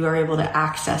 You are able to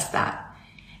access that.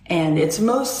 And it's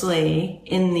mostly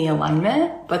in the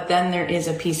alignment, but then there is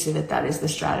a piece of it that is the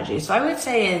strategy. So I would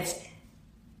say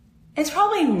it's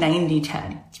probably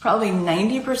 90-10. It's probably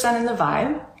 90% in the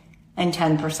vibe and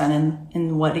 10%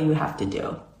 in what do you have to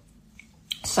do.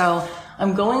 So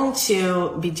I'm going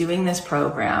to be doing this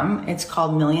program. It's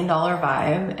called $1 Million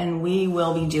Vibe, and we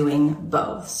will be doing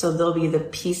both. So there'll be the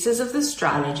pieces of the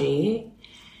strategy,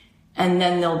 and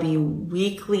then there'll be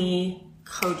weekly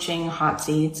coaching hot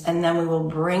seats, and then we will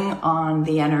bring on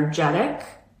the energetic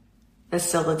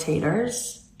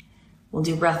facilitators. We'll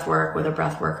do breath work with a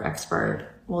breath work expert.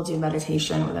 We'll do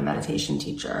meditation with a meditation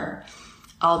teacher.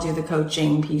 I'll do the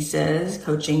coaching pieces,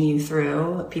 coaching you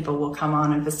through. People will come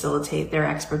on and facilitate their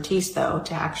expertise, though,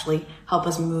 to actually help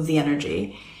us move the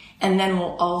energy. And then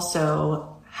we'll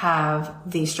also have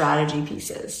the strategy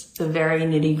pieces, the very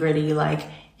nitty gritty, like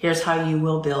here's how you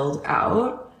will build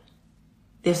out.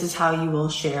 This is how you will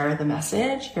share the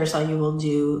message. Here's how you will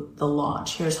do the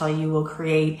launch. Here's how you will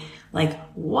create, like,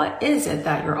 what is it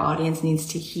that your audience needs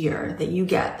to hear, that you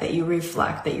get, that you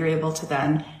reflect, that you're able to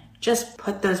then just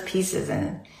put those pieces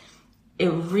in. It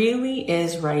really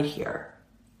is right here.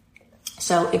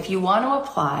 So if you want to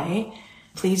apply,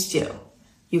 please do.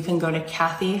 You can go to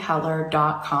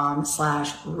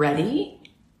cathyheller.com/ready,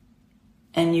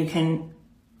 and you can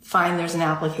find there's an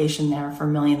application there for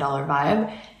 $1 Million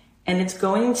Vibe. And it's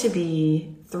going to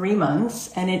be 3 months,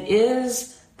 and it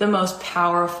is the most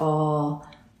powerful,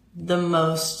 the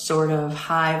most sort of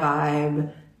high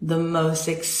vibe, the most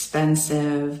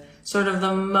expensive, sort of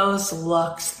the most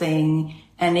luxe thing.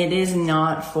 And it is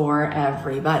not for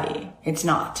everybody. It's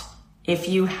not. If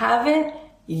you haven't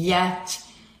yet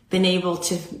been able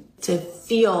to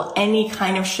feel any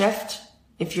kind of shift,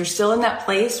 if you're still in that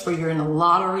place where you're in a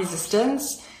lot of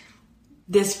resistance,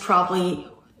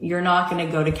 you're not going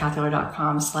to go to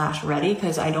cathyheller.com/ready,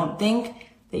 because I don't think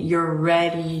that you're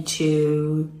ready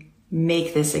to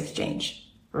make this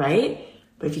exchange, right?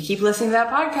 But if you keep listening to that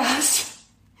podcast,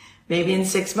 maybe in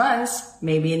 6 months,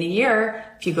 maybe in a year,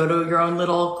 if you go to your own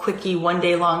little quickie 1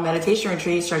 day long meditation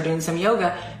retreat, start doing some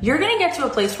yoga, you're going to get to a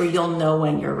place where you'll know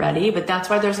when you're ready. But that's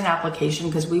why there's an application,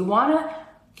 because we want to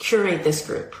curate this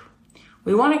group.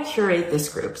 We want to curate this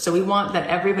group. So we want that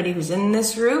everybody who's in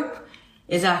this group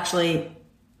is actually,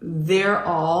 they're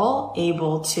all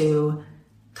able to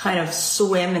kind of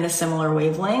swim in a similar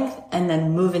wavelength and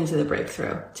then move into the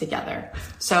breakthrough together.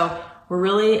 So we're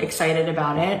really excited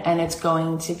about it. And it's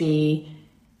going to be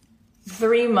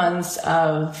 3 months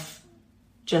of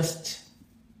just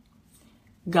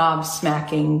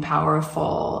gobsmacking,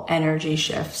 powerful energy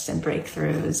shifts and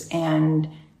breakthroughs and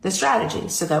the strategy,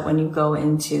 so that when you go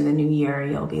into the new year,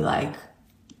 you'll be like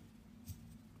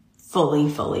fully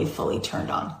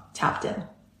turned on, tapped in.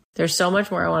 There's so much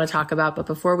more I want to talk about, but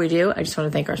before we do, I just want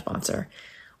to thank our sponsor.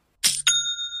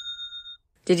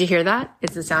 Did you hear that?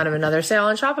 It's the sound of another sale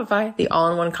on Shopify, the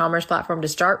all-in-one commerce platform to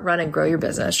start, run, and grow your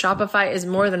business. Shopify is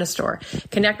more than a store.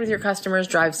 Connect with your customers,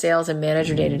 drive sales, and manage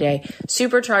your day-to-day.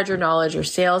 Supercharge your knowledge, your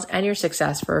sales, and your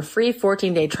success. For a free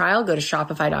 14-day trial, go to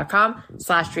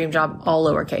shopify.com/dreamjob, all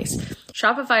lowercase.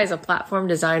 Shopify is a platform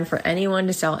designed for anyone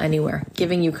to sell anywhere,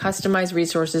 giving you customized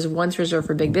resources once reserved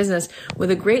for big business with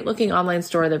a great-looking online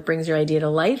store that brings your idea to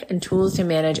life and tools to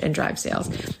manage and drive sales.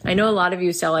 I know a lot of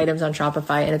you sell items on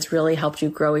Shopify, and it's really helped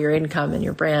you grow your income and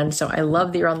your brand. So I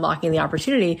love that you're unlocking the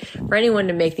opportunity for anyone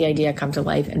to make the idea come to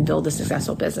life and build a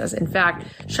successful business. In fact,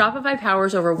 Shopify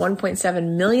powers over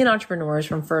 1.7 million entrepreneurs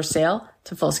from first sale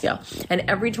to full scale. And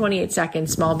every 28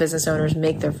 seconds, small business owners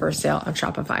make their first sale on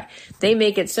Shopify. They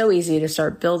make it so easy to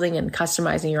start building and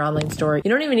customizing your online store. You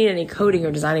don't even need any coding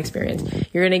or design experience.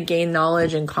 You're going to gain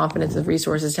knowledge and confidence with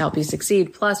resources to help you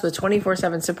succeed. Plus, with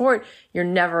 24/7 support, you're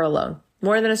never alone.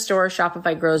 More than a store,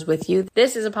 Shopify grows with you.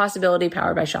 This is a possibility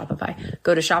powered by Shopify.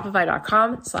 Go to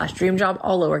shopify.com/dreamjob,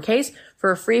 all lowercase,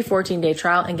 for a free 14-day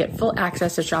trial and get full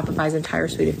access to Shopify's entire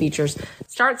suite of features.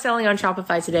 Start selling on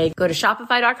Shopify today. Go to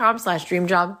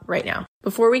shopify.com/dreamjob right now.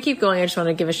 Before we keep going, I just want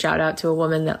to give a shout out to a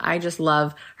woman that I just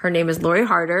love. Her name is Lori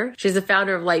Harder. She's the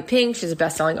founder of Light Pink. She's a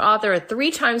best-selling author, a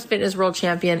 3 times fitness world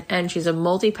champion, and she's a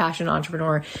multi-passion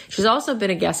entrepreneur. She's also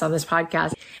been a guest on this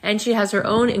podcast, and she has her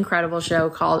own incredible show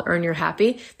called Earn Your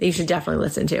Happy that you should definitely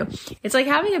listen to. It's like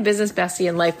having a business bestie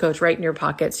and life coach right in your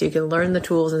pocket so you can learn the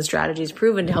tools and strategies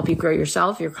proven to help you grow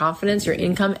yourself, your confidence, your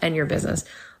income, and your business.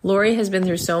 Lori has been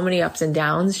through so many ups and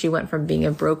downs. She went from being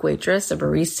a broke waitress, a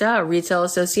barista, a retail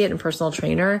associate, and personal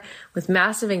trainer with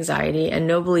massive anxiety and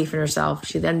no belief in herself.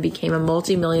 She then became a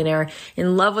multimillionaire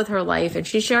in love with her life, and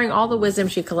she's sharing all the wisdom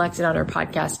she collected on her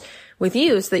podcast with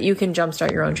you so that you can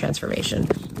jumpstart your own transformation.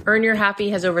 Earn Your Happy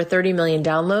has over 30 million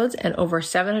downloads and over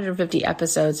 750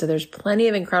 episodes, so there's plenty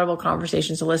of incredible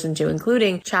conversations to listen to,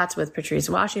 including chats with Patrice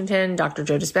Washington, Dr.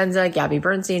 Joe Dispenza, Gabby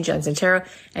Bernstein, Jen Sincero,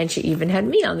 and she even had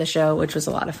me on the show, which was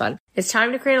a lot of fun. It's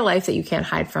time to create a life that you can't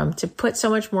hide from, to put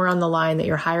so much more on the line that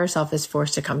your higher self is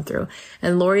forced to come through.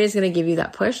 And Lori is going to give you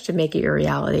that push to make it your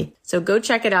reality. So go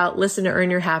check it out. Listen to Earn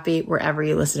Your Happy wherever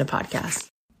you listen to podcasts.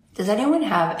 Does anyone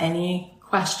have any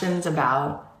questions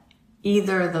about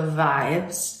either the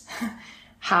vibes,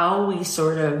 how we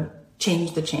sort of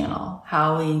change the channel,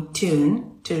 how we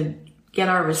tune to get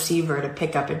our receiver to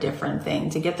pick up a different thing,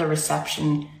 to get the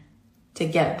reception to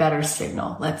get better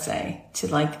signal, let's say, to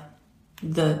like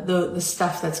the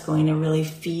stuff that's going to really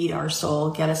feed our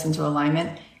soul, get us into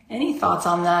alignment? Any thoughts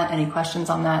on that? Any questions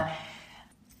on that?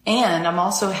 And I'm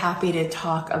also happy to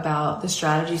talk about the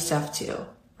strategy stuff too,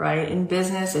 right? In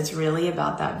business, it's really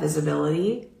about that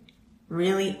visibility,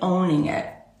 really owning it,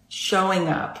 showing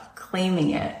up, claiming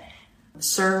it,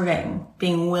 serving,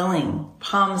 being willing,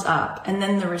 palms up, and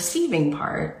then the receiving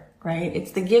part, right?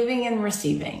 It's the giving and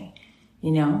receiving,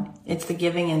 you know, it's the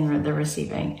giving and the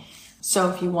receiving. So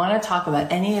if you want to talk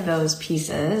about any of those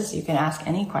pieces, you can ask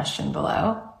any question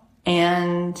below.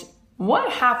 And what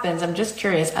happens, I'm just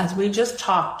curious, as we just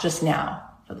talked just now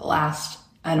for the last,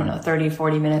 30,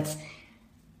 40 minutes,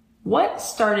 what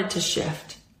started to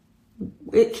shift?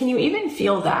 Can you even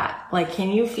feel that? Like, can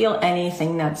you feel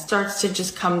anything that starts to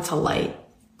just come to light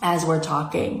as we're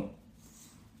talking?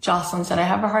 Jocelyn said, I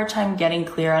have a hard time getting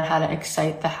clear on how to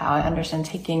excite the how. I understand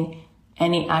taking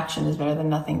any action is better than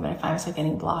nothing, but I find myself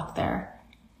getting blocked there.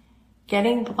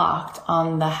 Getting blocked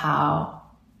on the how.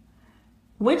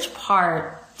 Which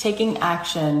part, taking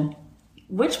action,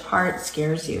 which part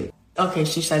scares you? Okay,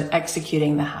 she said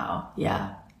executing the how.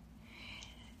 Yeah.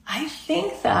 I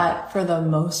think that for the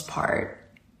most part,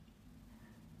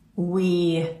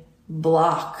 we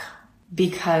block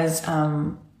because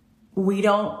we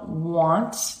don't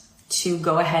want to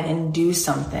go ahead and do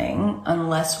something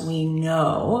unless we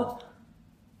know,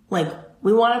 like,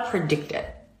 we want to predict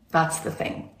it. That's the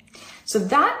thing. So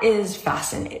that is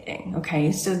fascinating.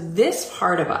 Okay. So this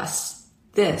part of us,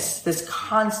 this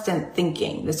constant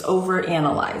thinking, this over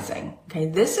analyzing. Okay.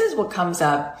 This is what comes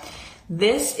up.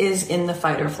 This is in the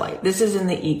fight or flight. This is in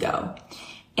the ego.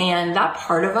 And that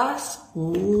part of us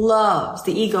loves,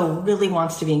 the ego really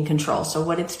wants to be in control. So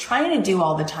what it's trying to do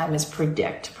all the time is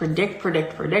predict,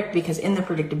 because in the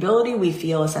predictability, we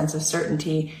feel a sense of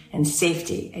certainty and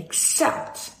safety,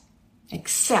 except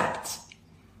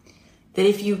that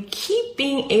if you keep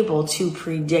being able to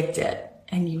predict it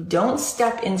and you don't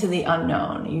step into the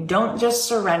unknown, you don't just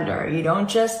surrender, you don't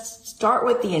just start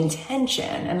with the intention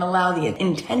and allow the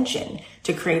intention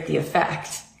to create the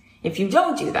effect. If you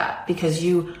don't do that because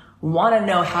you want to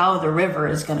know how the river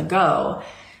is going to go,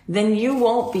 then you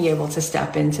won't be able to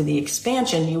step into the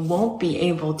expansion. You won't be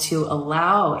able to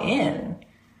allow in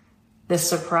the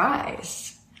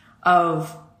surprise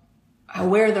of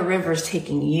where the river's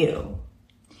taking you.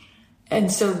 And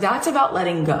so that's about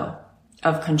letting go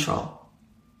of control.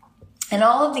 And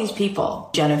all of these people,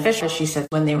 Jenna Fisher, she said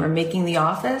when they were making The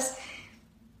Office,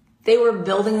 they were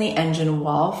building the engine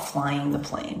while flying the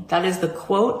plane. That is the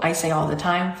quote I say all the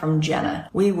time from Jenna.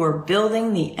 We were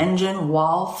building the engine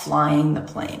while flying the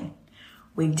plane.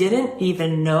 We didn't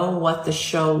even know what the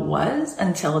show was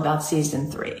until about season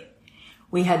 3.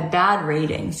 We had bad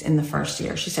ratings in the first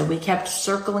year. She said we kept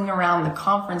circling around the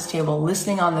conference table,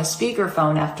 listening on the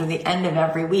speakerphone after the end of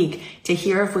every week to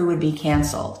hear if we would be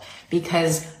canceled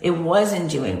because it wasn't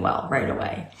doing well right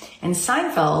away. And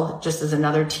Seinfeld, just as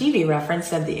another TV reference,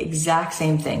 said the exact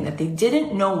same thing, that they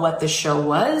didn't know what the show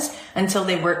was until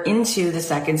they were into the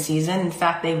second season. In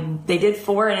fact, they did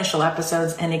 4 initial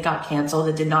episodes and it got canceled.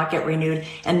 It did not get renewed.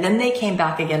 And then they came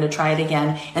back again to try it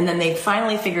again. And then they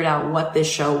finally figured out what this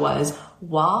show was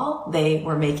while they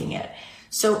were making it.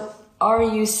 So are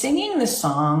you singing the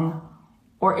song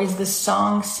or is the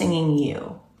song singing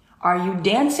you? Are you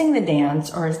dancing the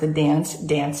dance or is the dance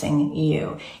dancing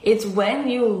you? It's when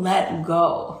you let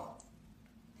go.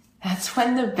 That's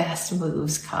when the best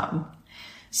moves come.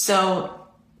 So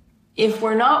if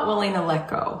we're not willing to let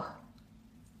go,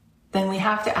 then we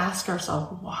have to ask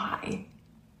ourselves why.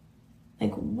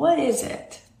 Like, what is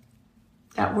it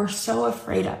that we're so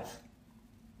afraid of?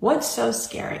 What's so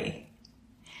scary?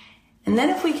 And then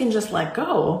if we can just let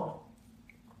go,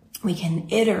 we can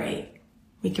iterate,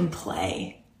 we can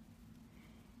play.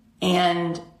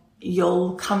 And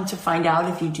you'll come to find out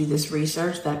if you do this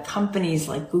research that companies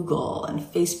like Google and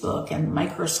Facebook and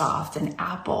Microsoft and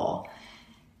Apple,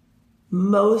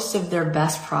 most of their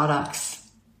best products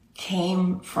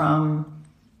came from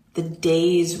the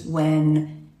days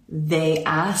when they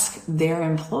ask their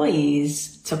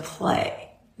employees to play.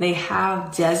 They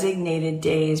have designated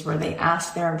days where they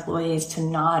ask their employees to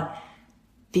not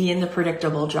be in the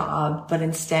predictable job, but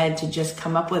instead to just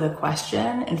come up with a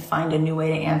question and find a new way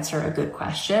to answer a good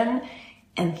question.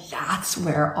 And that's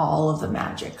where all of the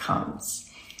magic comes.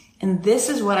 And this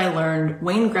is what I learned.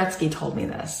 Wayne Gretzky told me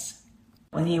this.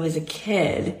 When he was a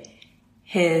kid,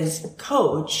 his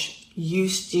coach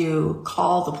used to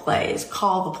call the plays.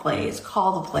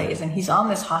 And he's on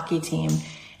this hockey team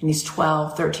and he's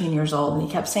 12, 13 years old. And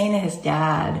he kept saying to his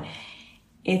dad,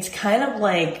 it's kind of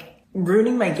like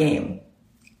ruining my game.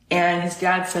 And his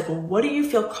dad said, well, what do you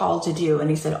feel called to do? And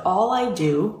he said, all I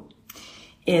do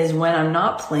is when I'm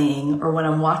not playing or when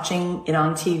I'm watching it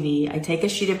on TV, I take a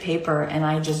sheet of paper and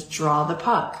I just draw the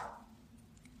puck.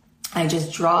 I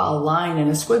just draw a line and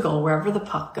a squiggle wherever the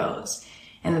puck goes.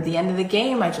 And at the end of the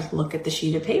game, I just look at the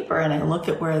sheet of paper and I look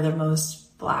at where the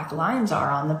most black lines are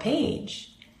on the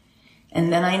page. And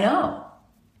then I know.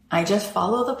 I just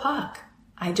follow the puck.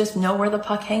 I just know where the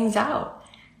puck hangs out.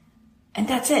 And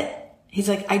that's it. He's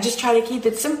like, I just try to keep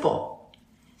it simple.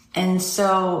 And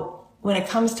so when it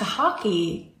comes to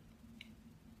hockey,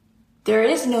 there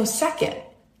is no second.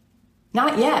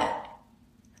 Not yet.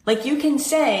 Like you can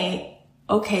say,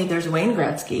 okay, there's Wayne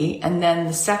Gretzky, and then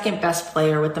the second best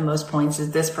player with the most points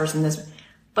is this person,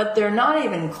 but they're not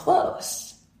even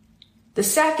close. The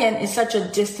second is such a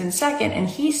distant second. And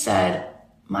he said,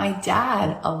 my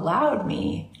dad allowed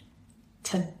me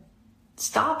to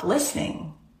stop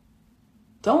listening.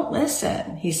 Don't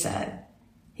listen, he said.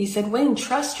 He said, Wayne,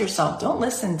 trust yourself. Don't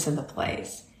listen to the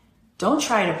plays. Don't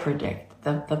try to predict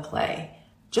the play.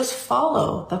 Just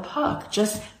follow the puck.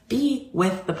 Just be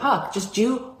with the puck. Just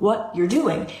do what you're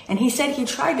doing. And he said he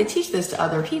tried to teach this to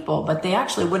other people, but they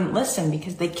actually wouldn't listen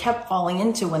because they kept falling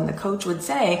into when the coach would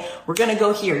say, we're going to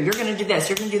go here. You're going to do this.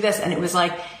 You're going to do this. And it was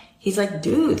like, he's like,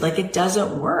 dude, like it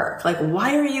doesn't work. Like,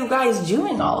 why are you guys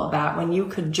doing all of that when you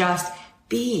could just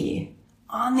be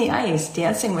on the ice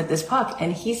dancing with this puck?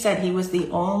 And he said he was the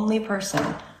only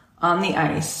person on the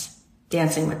ice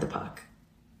dancing with the puck.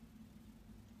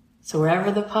 So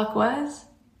wherever the puck was,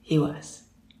 he was.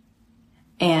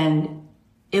 And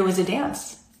it was a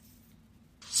dance.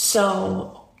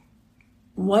 So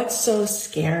what's so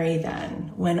scary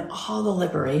then when all the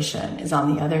liberation is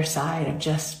on the other side of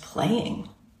just playing?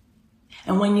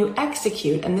 And when you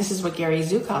execute, and this is what Gary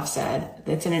Zukav said,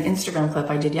 that's in an Instagram clip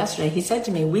I did yesterday, he said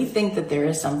to me, we think that there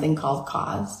is something called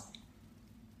cause,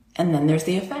 and then there's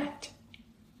the effect.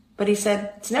 But he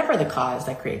said, it's never the cause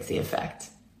that creates the effect.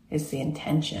 It's the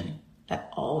intention that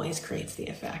always creates the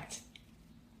effect.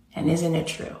 And isn't it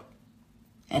true?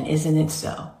 And isn't it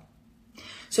so?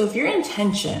 So if your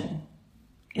intention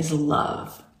is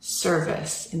love,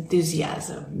 service,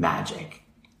 enthusiasm, magic,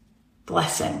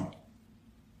 blessing,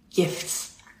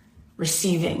 gifts,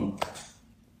 receiving,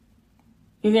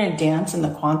 you're going to dance in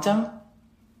the quantum.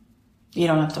 You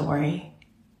don't have to worry.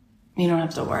 You don't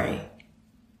have to worry.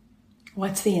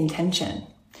 What's the intention?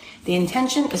 The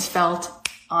intention is felt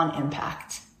on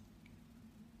impact.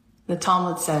 The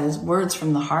Talmud says, words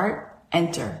from the heart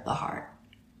enter the heart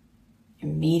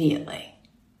immediately.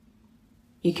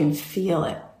 You can feel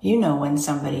it. You know when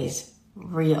somebody's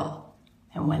real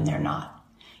and when they're not.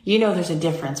 You know there's a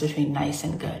difference between nice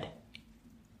and good.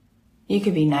 You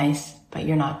could be nice, but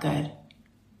you're not good.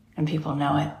 And people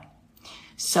know it.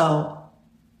 So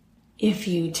if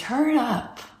you turn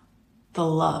up the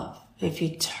love, if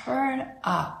you turn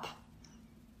up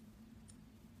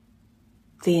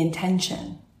the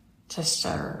intention to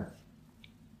serve,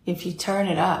 if you turn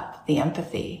it up, the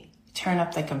empathy, turn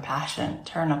up the compassion,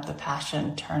 turn up the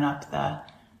passion, turn up the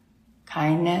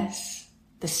kindness,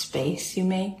 the space you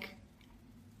make,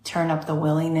 turn up the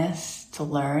willingness to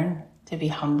learn, to be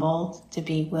humbled, to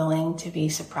be willing to be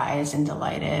surprised and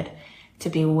delighted, to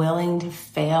be willing to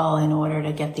fail in order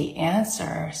to get the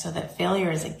answer, so that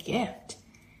failure is a gift.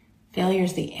 Failure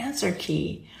is the answer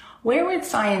key. Where would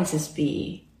scientists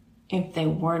be if they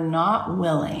were not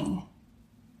willing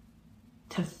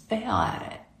to fail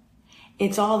at it?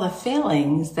 It's all the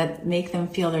failings that make them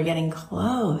feel they're getting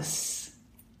close.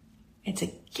 It's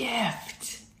a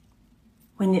gift.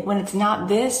 When it's not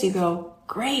this, you go,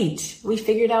 great, we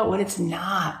figured out what it's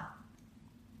not.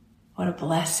 What a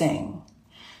blessing.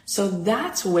 So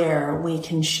that's where we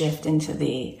can shift into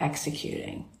the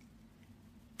executing.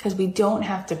 Because we don't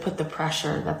have to put the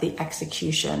pressure that the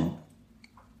execution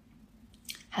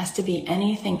has to be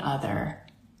anything other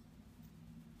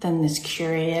than this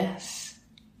curious,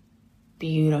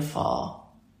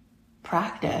 beautiful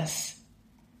practice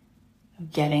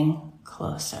of getting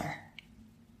closer.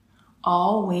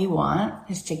 All we want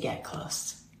is to get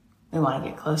close. We want to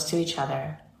get close to each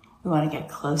other. We want to get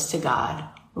close to God.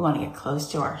 We want to get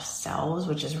close to ourselves,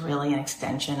 which is really an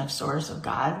extension of source of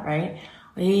God, right?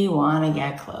 We want to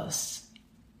get close.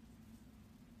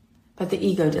 But the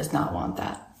ego does not want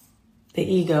that. The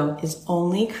ego is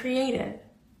only created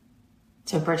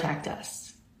to protect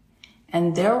us.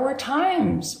 And there were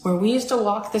times where we used to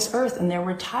walk this earth and there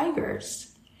were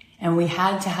tigers, and we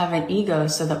had to have an ego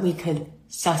so that we could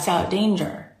suss out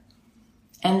danger.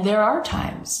 And there are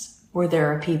times where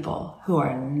there are people who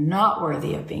are not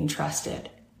worthy of being trusted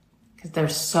because they're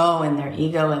so in their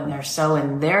ego and they're so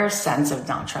in their sense of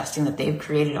not trusting that they've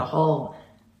created a whole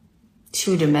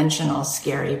two-dimensional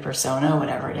scary persona,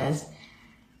 whatever it is.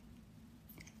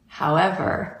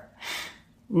 However,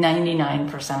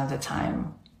 99% of the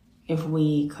time, if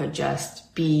we could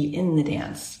just be in the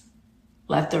dance,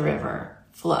 let the river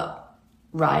flow,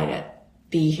 ride it,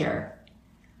 be here,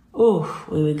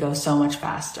 we would go so much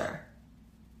faster.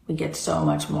 We get so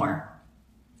much more.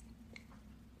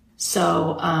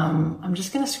 So I'm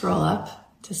just going to scroll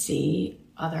up to see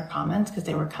other comments because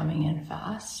they were coming in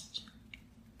fast.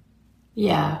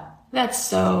 Yeah, that's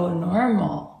so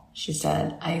normal, she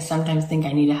said. I sometimes think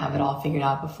I need to have it all figured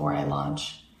out before I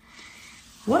launch.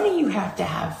 What do you have to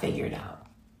have figured out?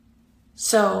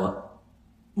 So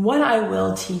what I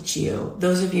will teach you,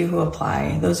 those of you who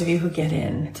apply, those of you who get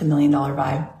in to $1 Million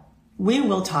Vibe, we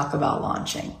will talk about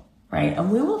launching, right?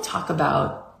 And we will talk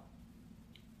about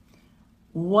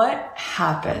what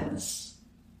happens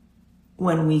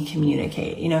when we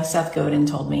communicate. You know, Seth Godin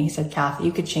told me, he said, Cathy,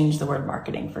 you could change the word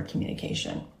marketing for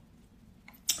communication,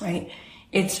 right?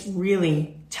 It's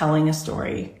really telling a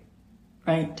story,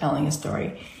 right? Telling a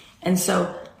story. And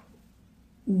so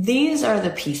these are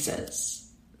the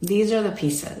pieces. These are the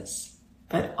pieces.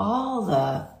 But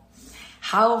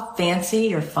how fancy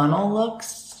your funnel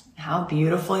looks, how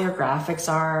beautiful your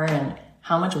graphics are, and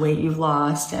how much weight you've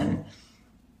lost, and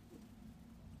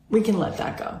we can let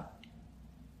that go.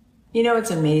 You know, it's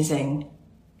amazing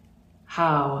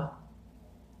how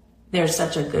there's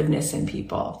such a goodness in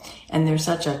people and there's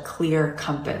such a clear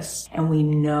compass, and we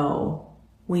know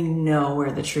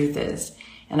where the truth is.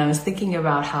 And I was thinking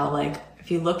about how, like,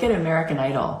 if you look at American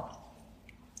Idol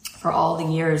for all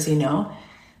the years, you know,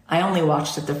 I only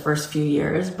watched it the first few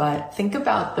years, but think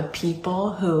about the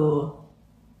people who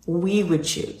we would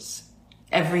choose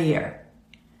every year.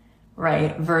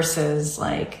 Right? Versus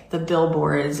like the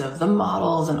billboards of the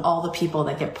models and all the people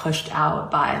that get pushed out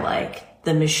by like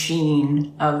the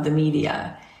machine of the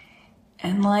media.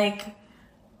 And like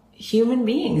human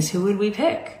beings, who would we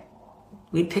pick?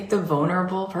 We'd pick the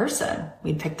vulnerable person.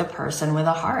 We'd pick the person with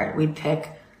a heart. We'd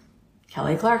pick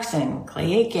Kelly Clarkson,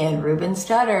 Clay Aiken, Ruben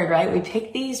Studdard, right? We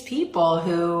pick these people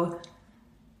who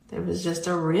there was just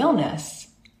a realness,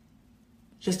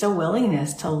 just a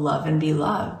willingness to love and be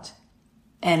loved.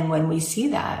 And when we see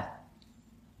that,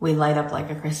 we light up like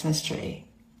a Christmas tree.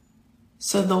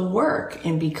 So the work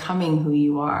in becoming who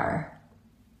you are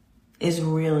is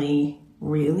really,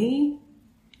 really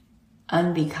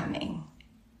unbecoming.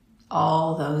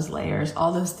 All those layers,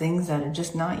 all those things that are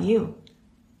just not you,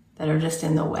 that are just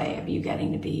in the way of you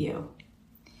getting to be you.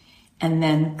 And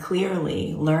then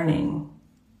clearly learning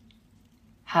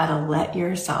how to let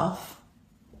yourself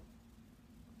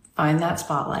find that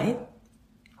spotlight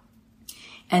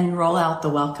and roll out the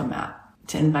welcome mat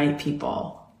to invite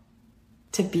people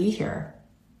to be here,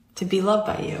 to be loved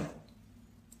by you,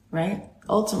 right?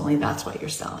 Ultimately, that's what you're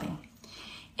selling.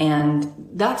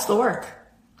 And that's the work.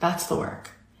 That's the work.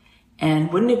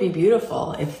 And wouldn't it be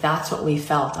beautiful if that's what we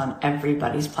felt on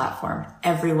everybody's platform?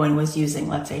 Everyone was using,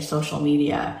 let's say, social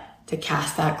media to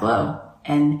cast that glow.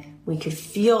 And we could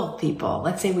feel people,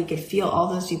 let's say we could feel all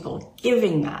those people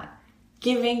giving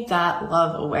that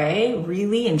love away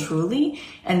really and truly,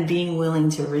 and being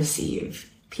willing to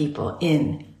receive people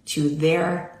into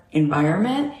their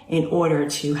environment in order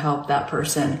to help that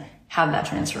person have that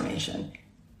transformation,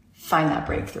 find that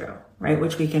breakthrough, right?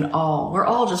 Which we're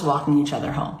all just walking each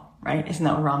other home, right? Isn't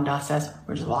that what Ram Dass says?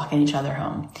 We're just walking each other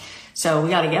home. So we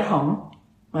got to get home,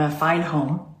 we got to find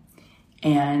home,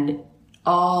 and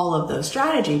all of those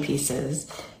strategy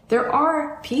pieces, there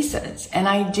are pieces, and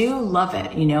I do love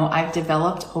it. You know, I've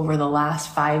developed over the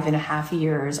last 5.5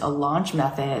 years a launch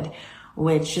method,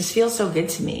 which just feels so good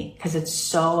to me because it's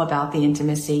so about the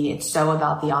intimacy. It's so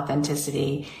about the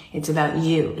authenticity. It's about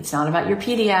you. It's not about your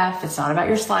PDF. It's not about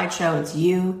your slideshow. It's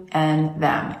you and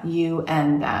them, you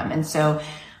and them. And so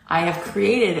I have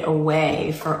created a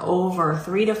way for over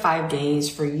 3 to 5 days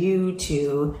for you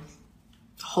to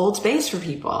hold space for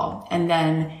people and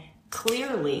then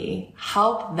clearly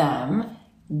help them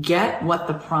get what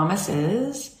the promise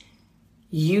is.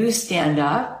 You stand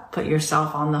up, put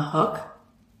yourself on the hook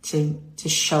to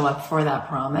show up for that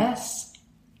promise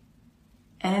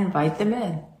and invite them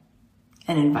in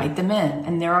and invite them in.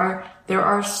 And there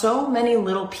are so many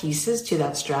little pieces to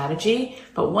that strategy,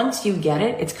 but once you get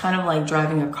it, it's kind of like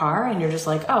driving a car and you're just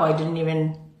like, oh, I didn't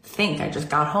even think. I just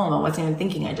got home. I wasn't even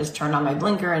thinking. I just turned on my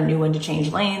blinker and knew when to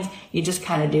change lanes. You just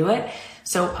kind of do it.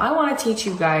 So I want to teach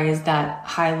you guys that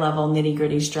high level nitty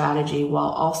gritty strategy while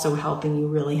also helping you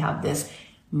really have this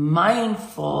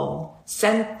mindful,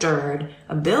 centered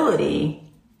ability.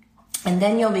 And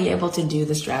then you'll be able to do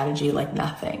the strategy like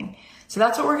nothing. So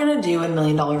that's what we're going to do in $1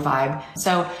 Million Vibe.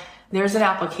 So there's an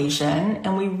application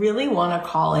and we really want to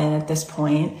call in at this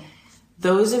point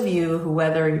those of you who,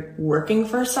 whether working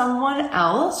for someone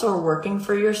else or working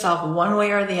for yourself, one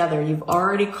way or the other, you've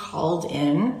already called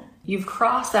in, you've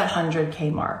crossed that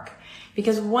 100K mark.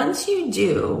 Because once you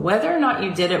do, whether or not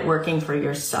you did it working for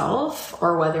yourself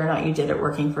or whether or not you did it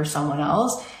working for someone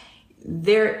else,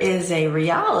 there is a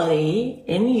reality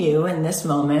in you in this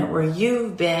moment where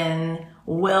you've been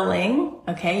willing,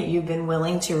 you've been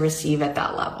willing to receive at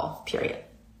that level,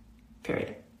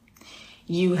 period.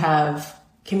 You have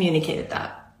communicated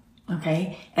that,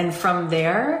 And from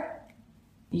there,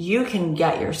 you can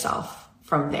get yourself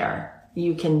from there.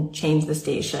 You can change the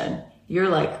station. You're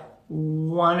like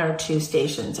 1 or 2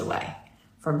 stations away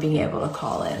from being able to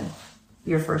call in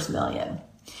your first million.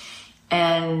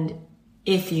 And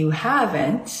if you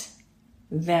haven't,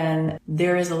 then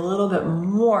there is a little bit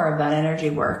more of that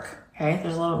energy work,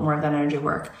 There's a little bit more of that energy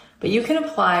work. But you can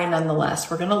apply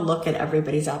nonetheless. We're going to look at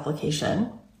everybody's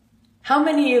application. How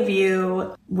many of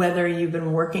you, whether you've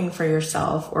been working for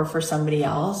yourself or for somebody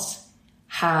else,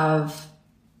 have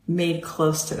made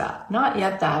close to that? Not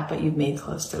yet that, but you've made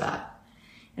close to that.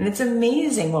 And it's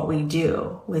amazing what we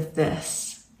do with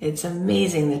this. It's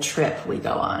amazing the trip we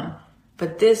go on.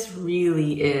 But this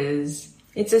really is,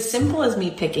 it's as simple as me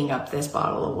picking up this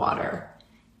bottle of water.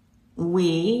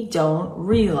 We don't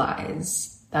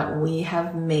realize that we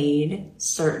have made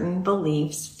certain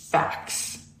beliefs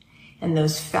facts. And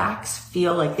those facts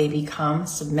feel like they become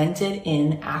cemented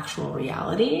in actual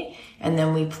reality, and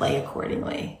then we play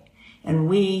accordingly. And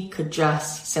we could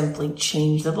just simply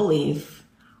change the belief,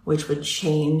 which would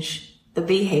change the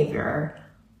behavior,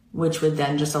 which would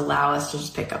then just allow us to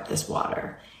just pick up this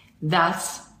water.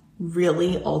 That's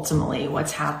really ultimately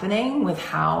what's happening with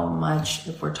how much,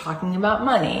 if we're talking about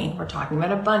money, we're talking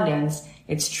about abundance,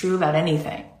 it's true about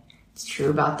anything. It's true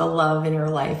about the love in your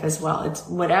life as well. It's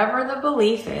whatever the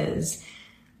belief is,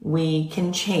 we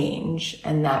can change,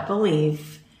 and that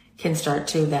belief can start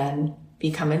to then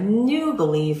become a new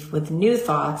belief with new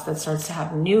thoughts that starts to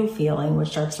have new feeling,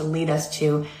 which starts to lead us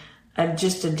to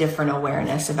just a different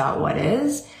awareness about what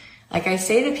is. Like I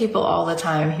say to people all the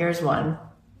time, here's one.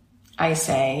 I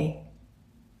say,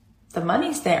 the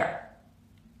money's there.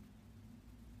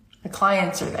 The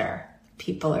clients are there.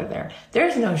 People are there.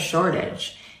 There's no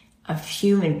shortage. of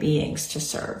human beings to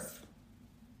serve.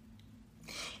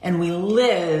 And we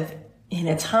live in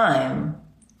a time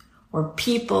where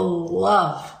people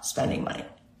love spending money.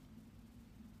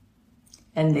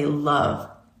 And they love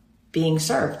being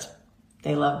served.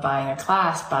 They love buying a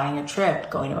class, buying a trip,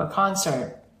 going to a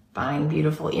concert, buying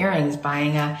beautiful earrings,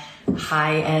 buying a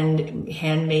high-end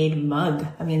handmade mug.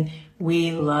 I mean,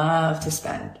 we love to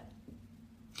spend.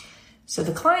 So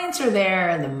the clients are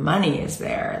there, the money is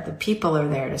there, the people are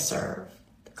there to serve.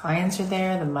 The clients are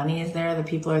there, the money is there, the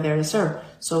people are there to serve.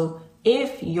 So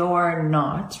if you're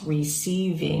not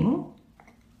receiving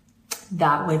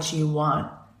that which you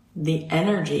want, the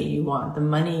energy you want, the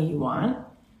money you want,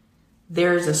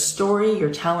 there's a story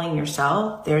you're telling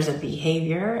yourself, there's a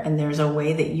behavior, and there's a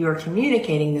way that you're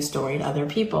communicating the story to other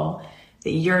people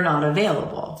that you're not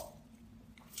available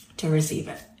to receive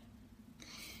it.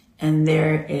 And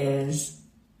there is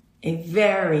a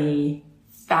very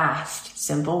fast,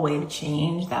 simple way to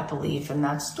change that belief and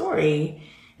that story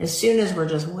as soon as we're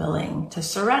just willing to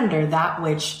surrender that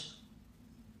which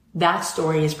that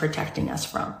story is protecting us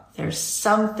from. There's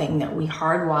something that we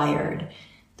hardwired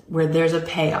where there's a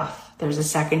payoff, there's a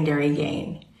secondary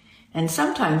gain. And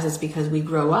sometimes it's because we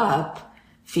grow up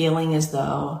feeling as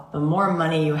though the more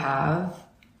money you have,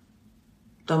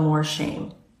 the more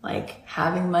shame. Like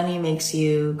having money makes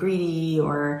you greedy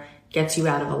or gets you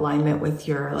out of alignment with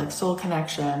your like soul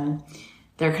connection.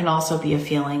 There can also be a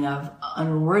feeling of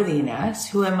unworthiness.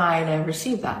 Who am I to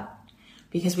receive that?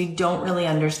 Because we don't really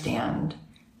understand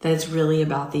that it's really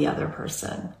about the other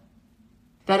person.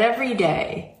 That every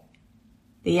day,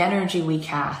 the energy we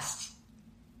cast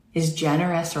is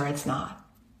generous or it's not.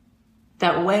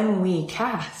 That when we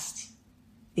cast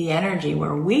the energy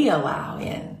where we allow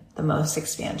in the most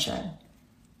expansion,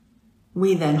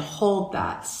 we then hold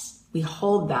that. We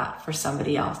hold that for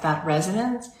somebody else. That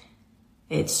resonance,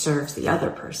 it serves the other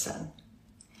person.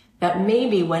 That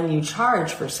maybe when you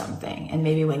charge for something and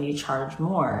maybe when you charge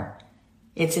more,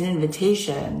 it's an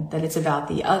invitation that it's about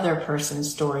the other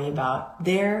person's story, about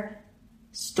their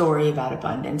story about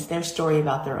abundance, their story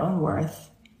about their own worth.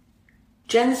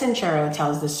 Jen Sincero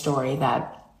tells the story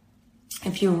that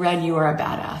if you read You Are a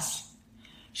Badass,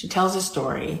 she tells a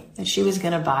story that she was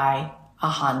going to buy a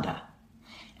Honda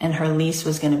and her lease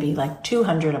was going to be like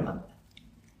 $200 a month.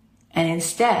 And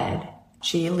instead,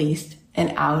 she leased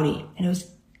an Audi and it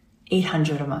was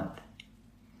 $800 a month.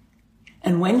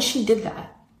 And when she did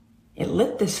that, it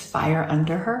lit this fire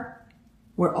under her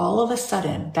where all of a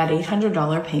sudden that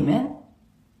 $800 payment,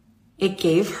 it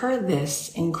gave her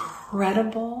this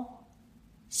incredible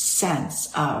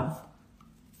sense of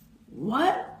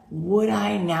what would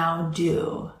I now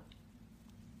do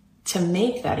to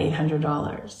make that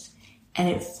 $800? And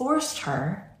it forced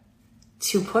her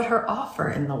to put her offer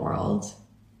in the world,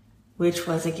 which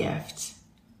was a gift.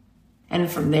 And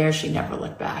from there, she never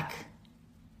looked back.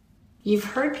 You've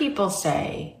heard people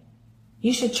say,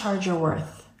 you should charge your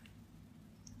worth.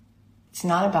 It's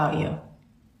not about you.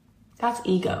 That's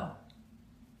ego.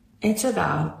 It's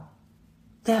about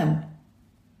them.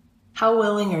 How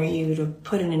willing are you to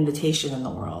put an invitation in the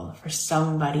world for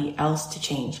somebody else to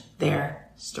change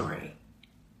their story?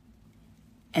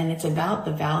 And it's about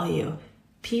the value.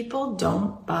 People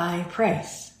don't buy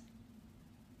price.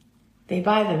 They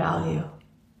buy the value.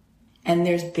 And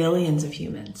there's billions of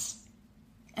humans.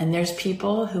 And there's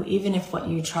people who, even if what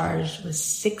you charged was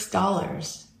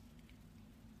 $6,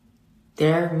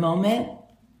 their moment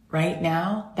right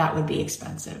now, that would be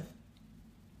expensive.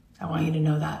 I want you to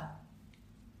know that.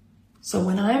 So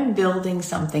when I'm building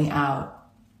something out,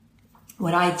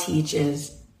 what I teach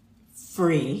is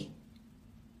free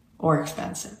or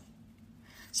expensive.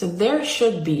 So there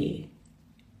should be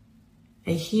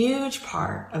a huge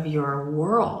part of your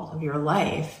world, of your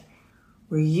life,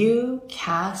 where you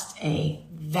cast a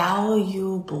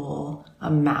valuable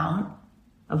amount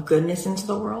of goodness into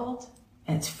the world,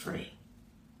 and it's free.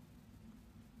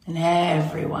 And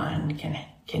everyone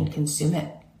can consume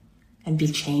it and be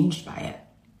changed by it.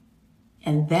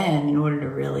 And then, in order to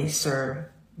really serve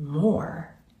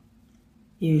more,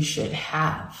 you should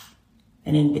have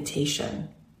an invitation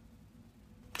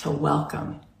to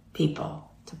welcome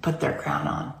people, to put their crown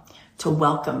on, to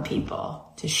welcome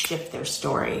people, to shift their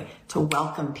story, to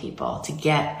welcome people, to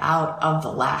get out of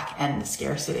the lack and the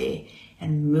scarcity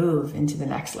and move into the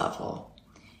next level.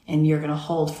 And you're going to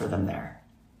hold for them there.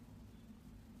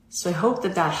 So I hope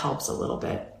that that helps a little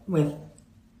bit with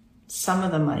some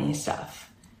of the money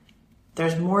stuff.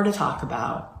 There's more to talk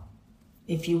about.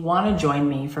 If you want to join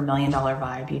me for $1 Million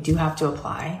Vibe, you do have to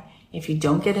apply. If you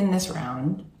don't get in this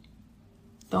round,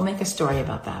 don't make a story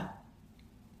about that.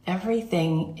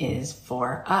 Everything is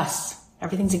for us.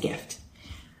 Everything's a gift.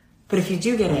 But if you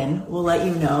do get in, we'll let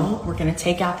you know. We're going to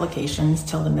take applications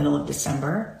till the middle of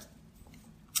December.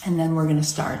 And then we're going to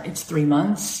start. It's 3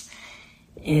 months.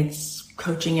 It's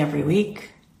coaching every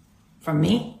week from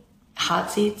me.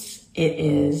 Hot seats. It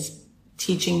is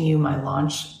teaching you my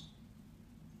launch,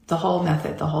 the whole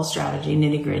method, the whole strategy,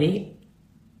 nitty gritty.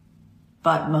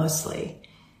 But mostly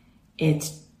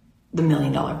it's the $1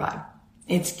 million vibe.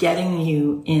 It's getting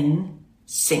you in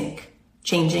sync,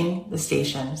 changing the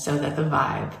station so that the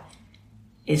vibe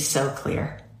is so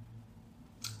clear.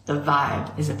 The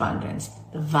vibe is abundance.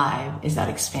 The vibe is that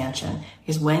expansion.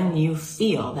 Because when you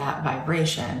feel that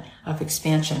vibration of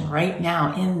expansion right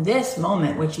now in this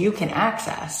moment, which you can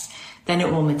access, then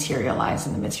it will materialize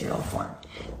in the material form.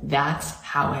 That's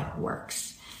how it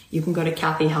works. You can go to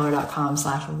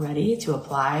cathyheller.com/ready to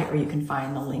apply, or you can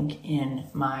find the link in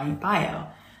my bio.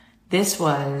 This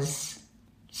was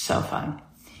so fun.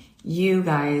 You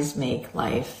guys make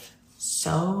life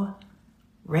so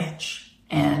rich.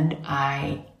 And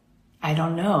I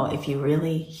don't know if you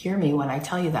really hear me when I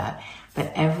tell you that,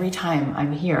 but every time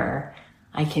I'm here,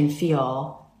 I can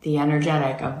feel the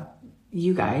energetic of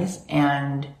you guys,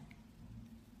 and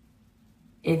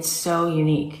it's so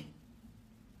unique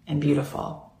and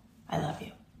beautiful. I love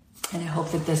you. And I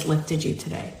hope that this lifted you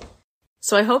today.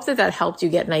 So I hope that that helped you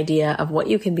get an idea of what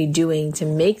you can be doing to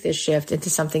make this shift into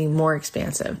something more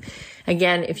expansive.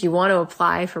 Again, if you want to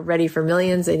apply for Ready for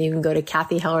Millions, then you can go to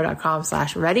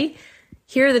cathyheller.com/ready.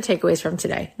 Here are the takeaways from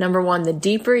today. Number 1, the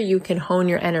deeper you can hone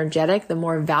your energetic, the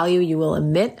more value you will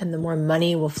emit and the more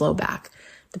money will flow back.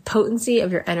 The potency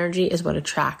of your energy is what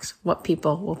attracts what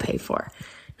people will pay for.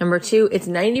 Number 2, it's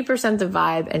 90% the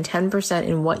vibe and 10%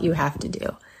 in what you have to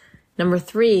do. Number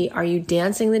 3, are you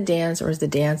dancing the dance or is the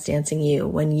dance dancing you?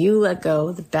 When you let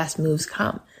go, the best moves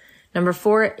come. Number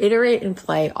 4, iterate and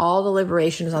play. All the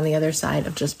liberation is on the other side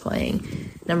of just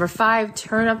playing. Number 5,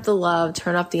 turn up the love,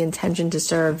 turn up the intention to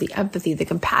serve, the empathy, the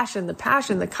compassion, the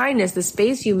passion, the kindness, the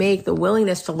space you make, the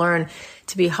willingness to learn,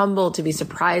 to be humble, to be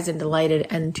surprised and delighted,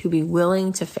 and to be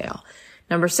willing to fail.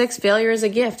 Number 6, failure is a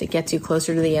gift. It gets you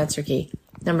closer to the answer key.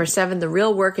 Number 7, the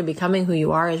real work in becoming who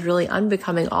you are is really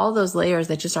unbecoming all those layers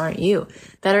that just aren't you,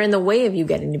 that are in the way of you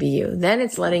getting to be you. Then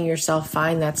it's letting yourself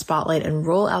find that spotlight and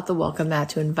roll out the welcome mat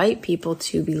to invite people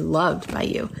to be loved by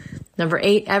you. Number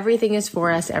 8, everything is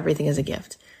for us. Everything is a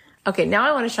gift. Okay, now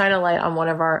I want to shine a light on one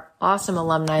of our awesome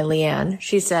alumni, Leanne.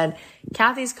 She said,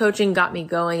 Cathy's coaching got me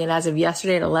going, and as of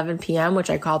yesterday at 11 p.m., which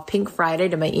I call Pink Friday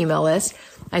to my email list,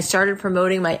 I started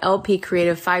promoting my LP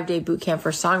Creative 5-day bootcamp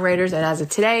for songwriters, and as of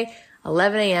today,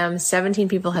 11 a.m., 17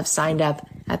 people have signed up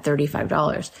at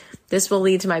 $35. This will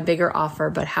lead to my bigger offer,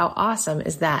 but how awesome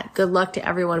is that? Good luck to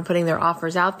everyone putting their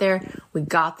offers out there. We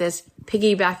got this,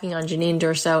 piggybacking on Janine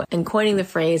Durso and coining the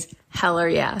phrase, heller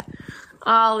yeah.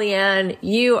 Oh, Leanne,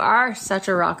 you are such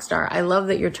a rock star. I love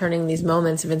that you're turning these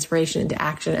moments of inspiration into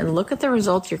action, and look at the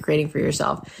results you're creating for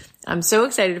yourself. I'm so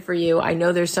excited for you. I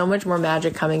know there's so much more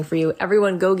magic coming for you.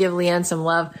 Everyone go give Leanne some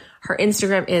love. Her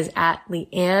Instagram is at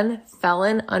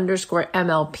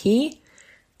LeanneFellon_MLP.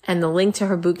 And the link to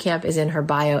her bootcamp is in her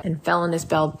bio, and Felon is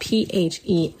spelled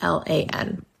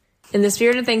Phelan. In the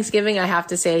spirit of Thanksgiving, I have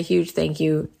to say a huge thank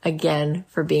you again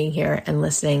for being here and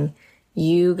listening.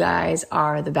 You guys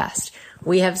are the best.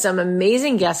 We have some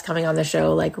amazing guests coming on the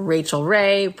show, like Rachel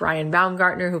Ray, Brian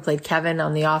Baumgartner, who played Kevin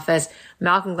on The Office.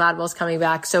 Malcolm Gladwell's coming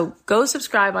back. So go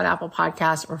subscribe on Apple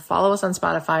Podcasts or follow us on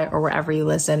Spotify or wherever you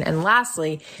listen. And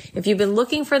lastly, if you've been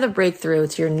looking for the breakthrough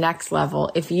to your next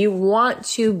level, if you want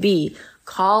to be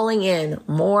calling in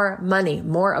more money,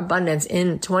 more abundance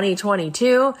in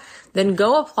 2022, then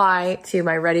go apply to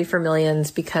my Ready for Millions,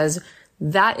 because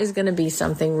that is going to be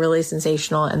something really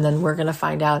sensational. And then we're going to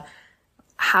find out,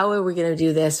 how are we going to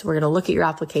do this? We're going to look at your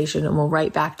application and we'll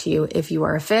write back to you if you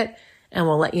are a fit, and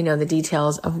we'll let you know the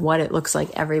details of what it looks like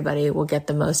everybody will get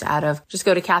the most out of. Just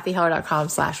go to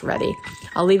cathyheller.com/ready.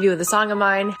 I'll leave you with a song of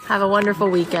mine. Have a wonderful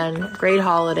weekend, great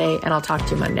holiday, and I'll talk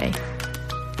to you Monday.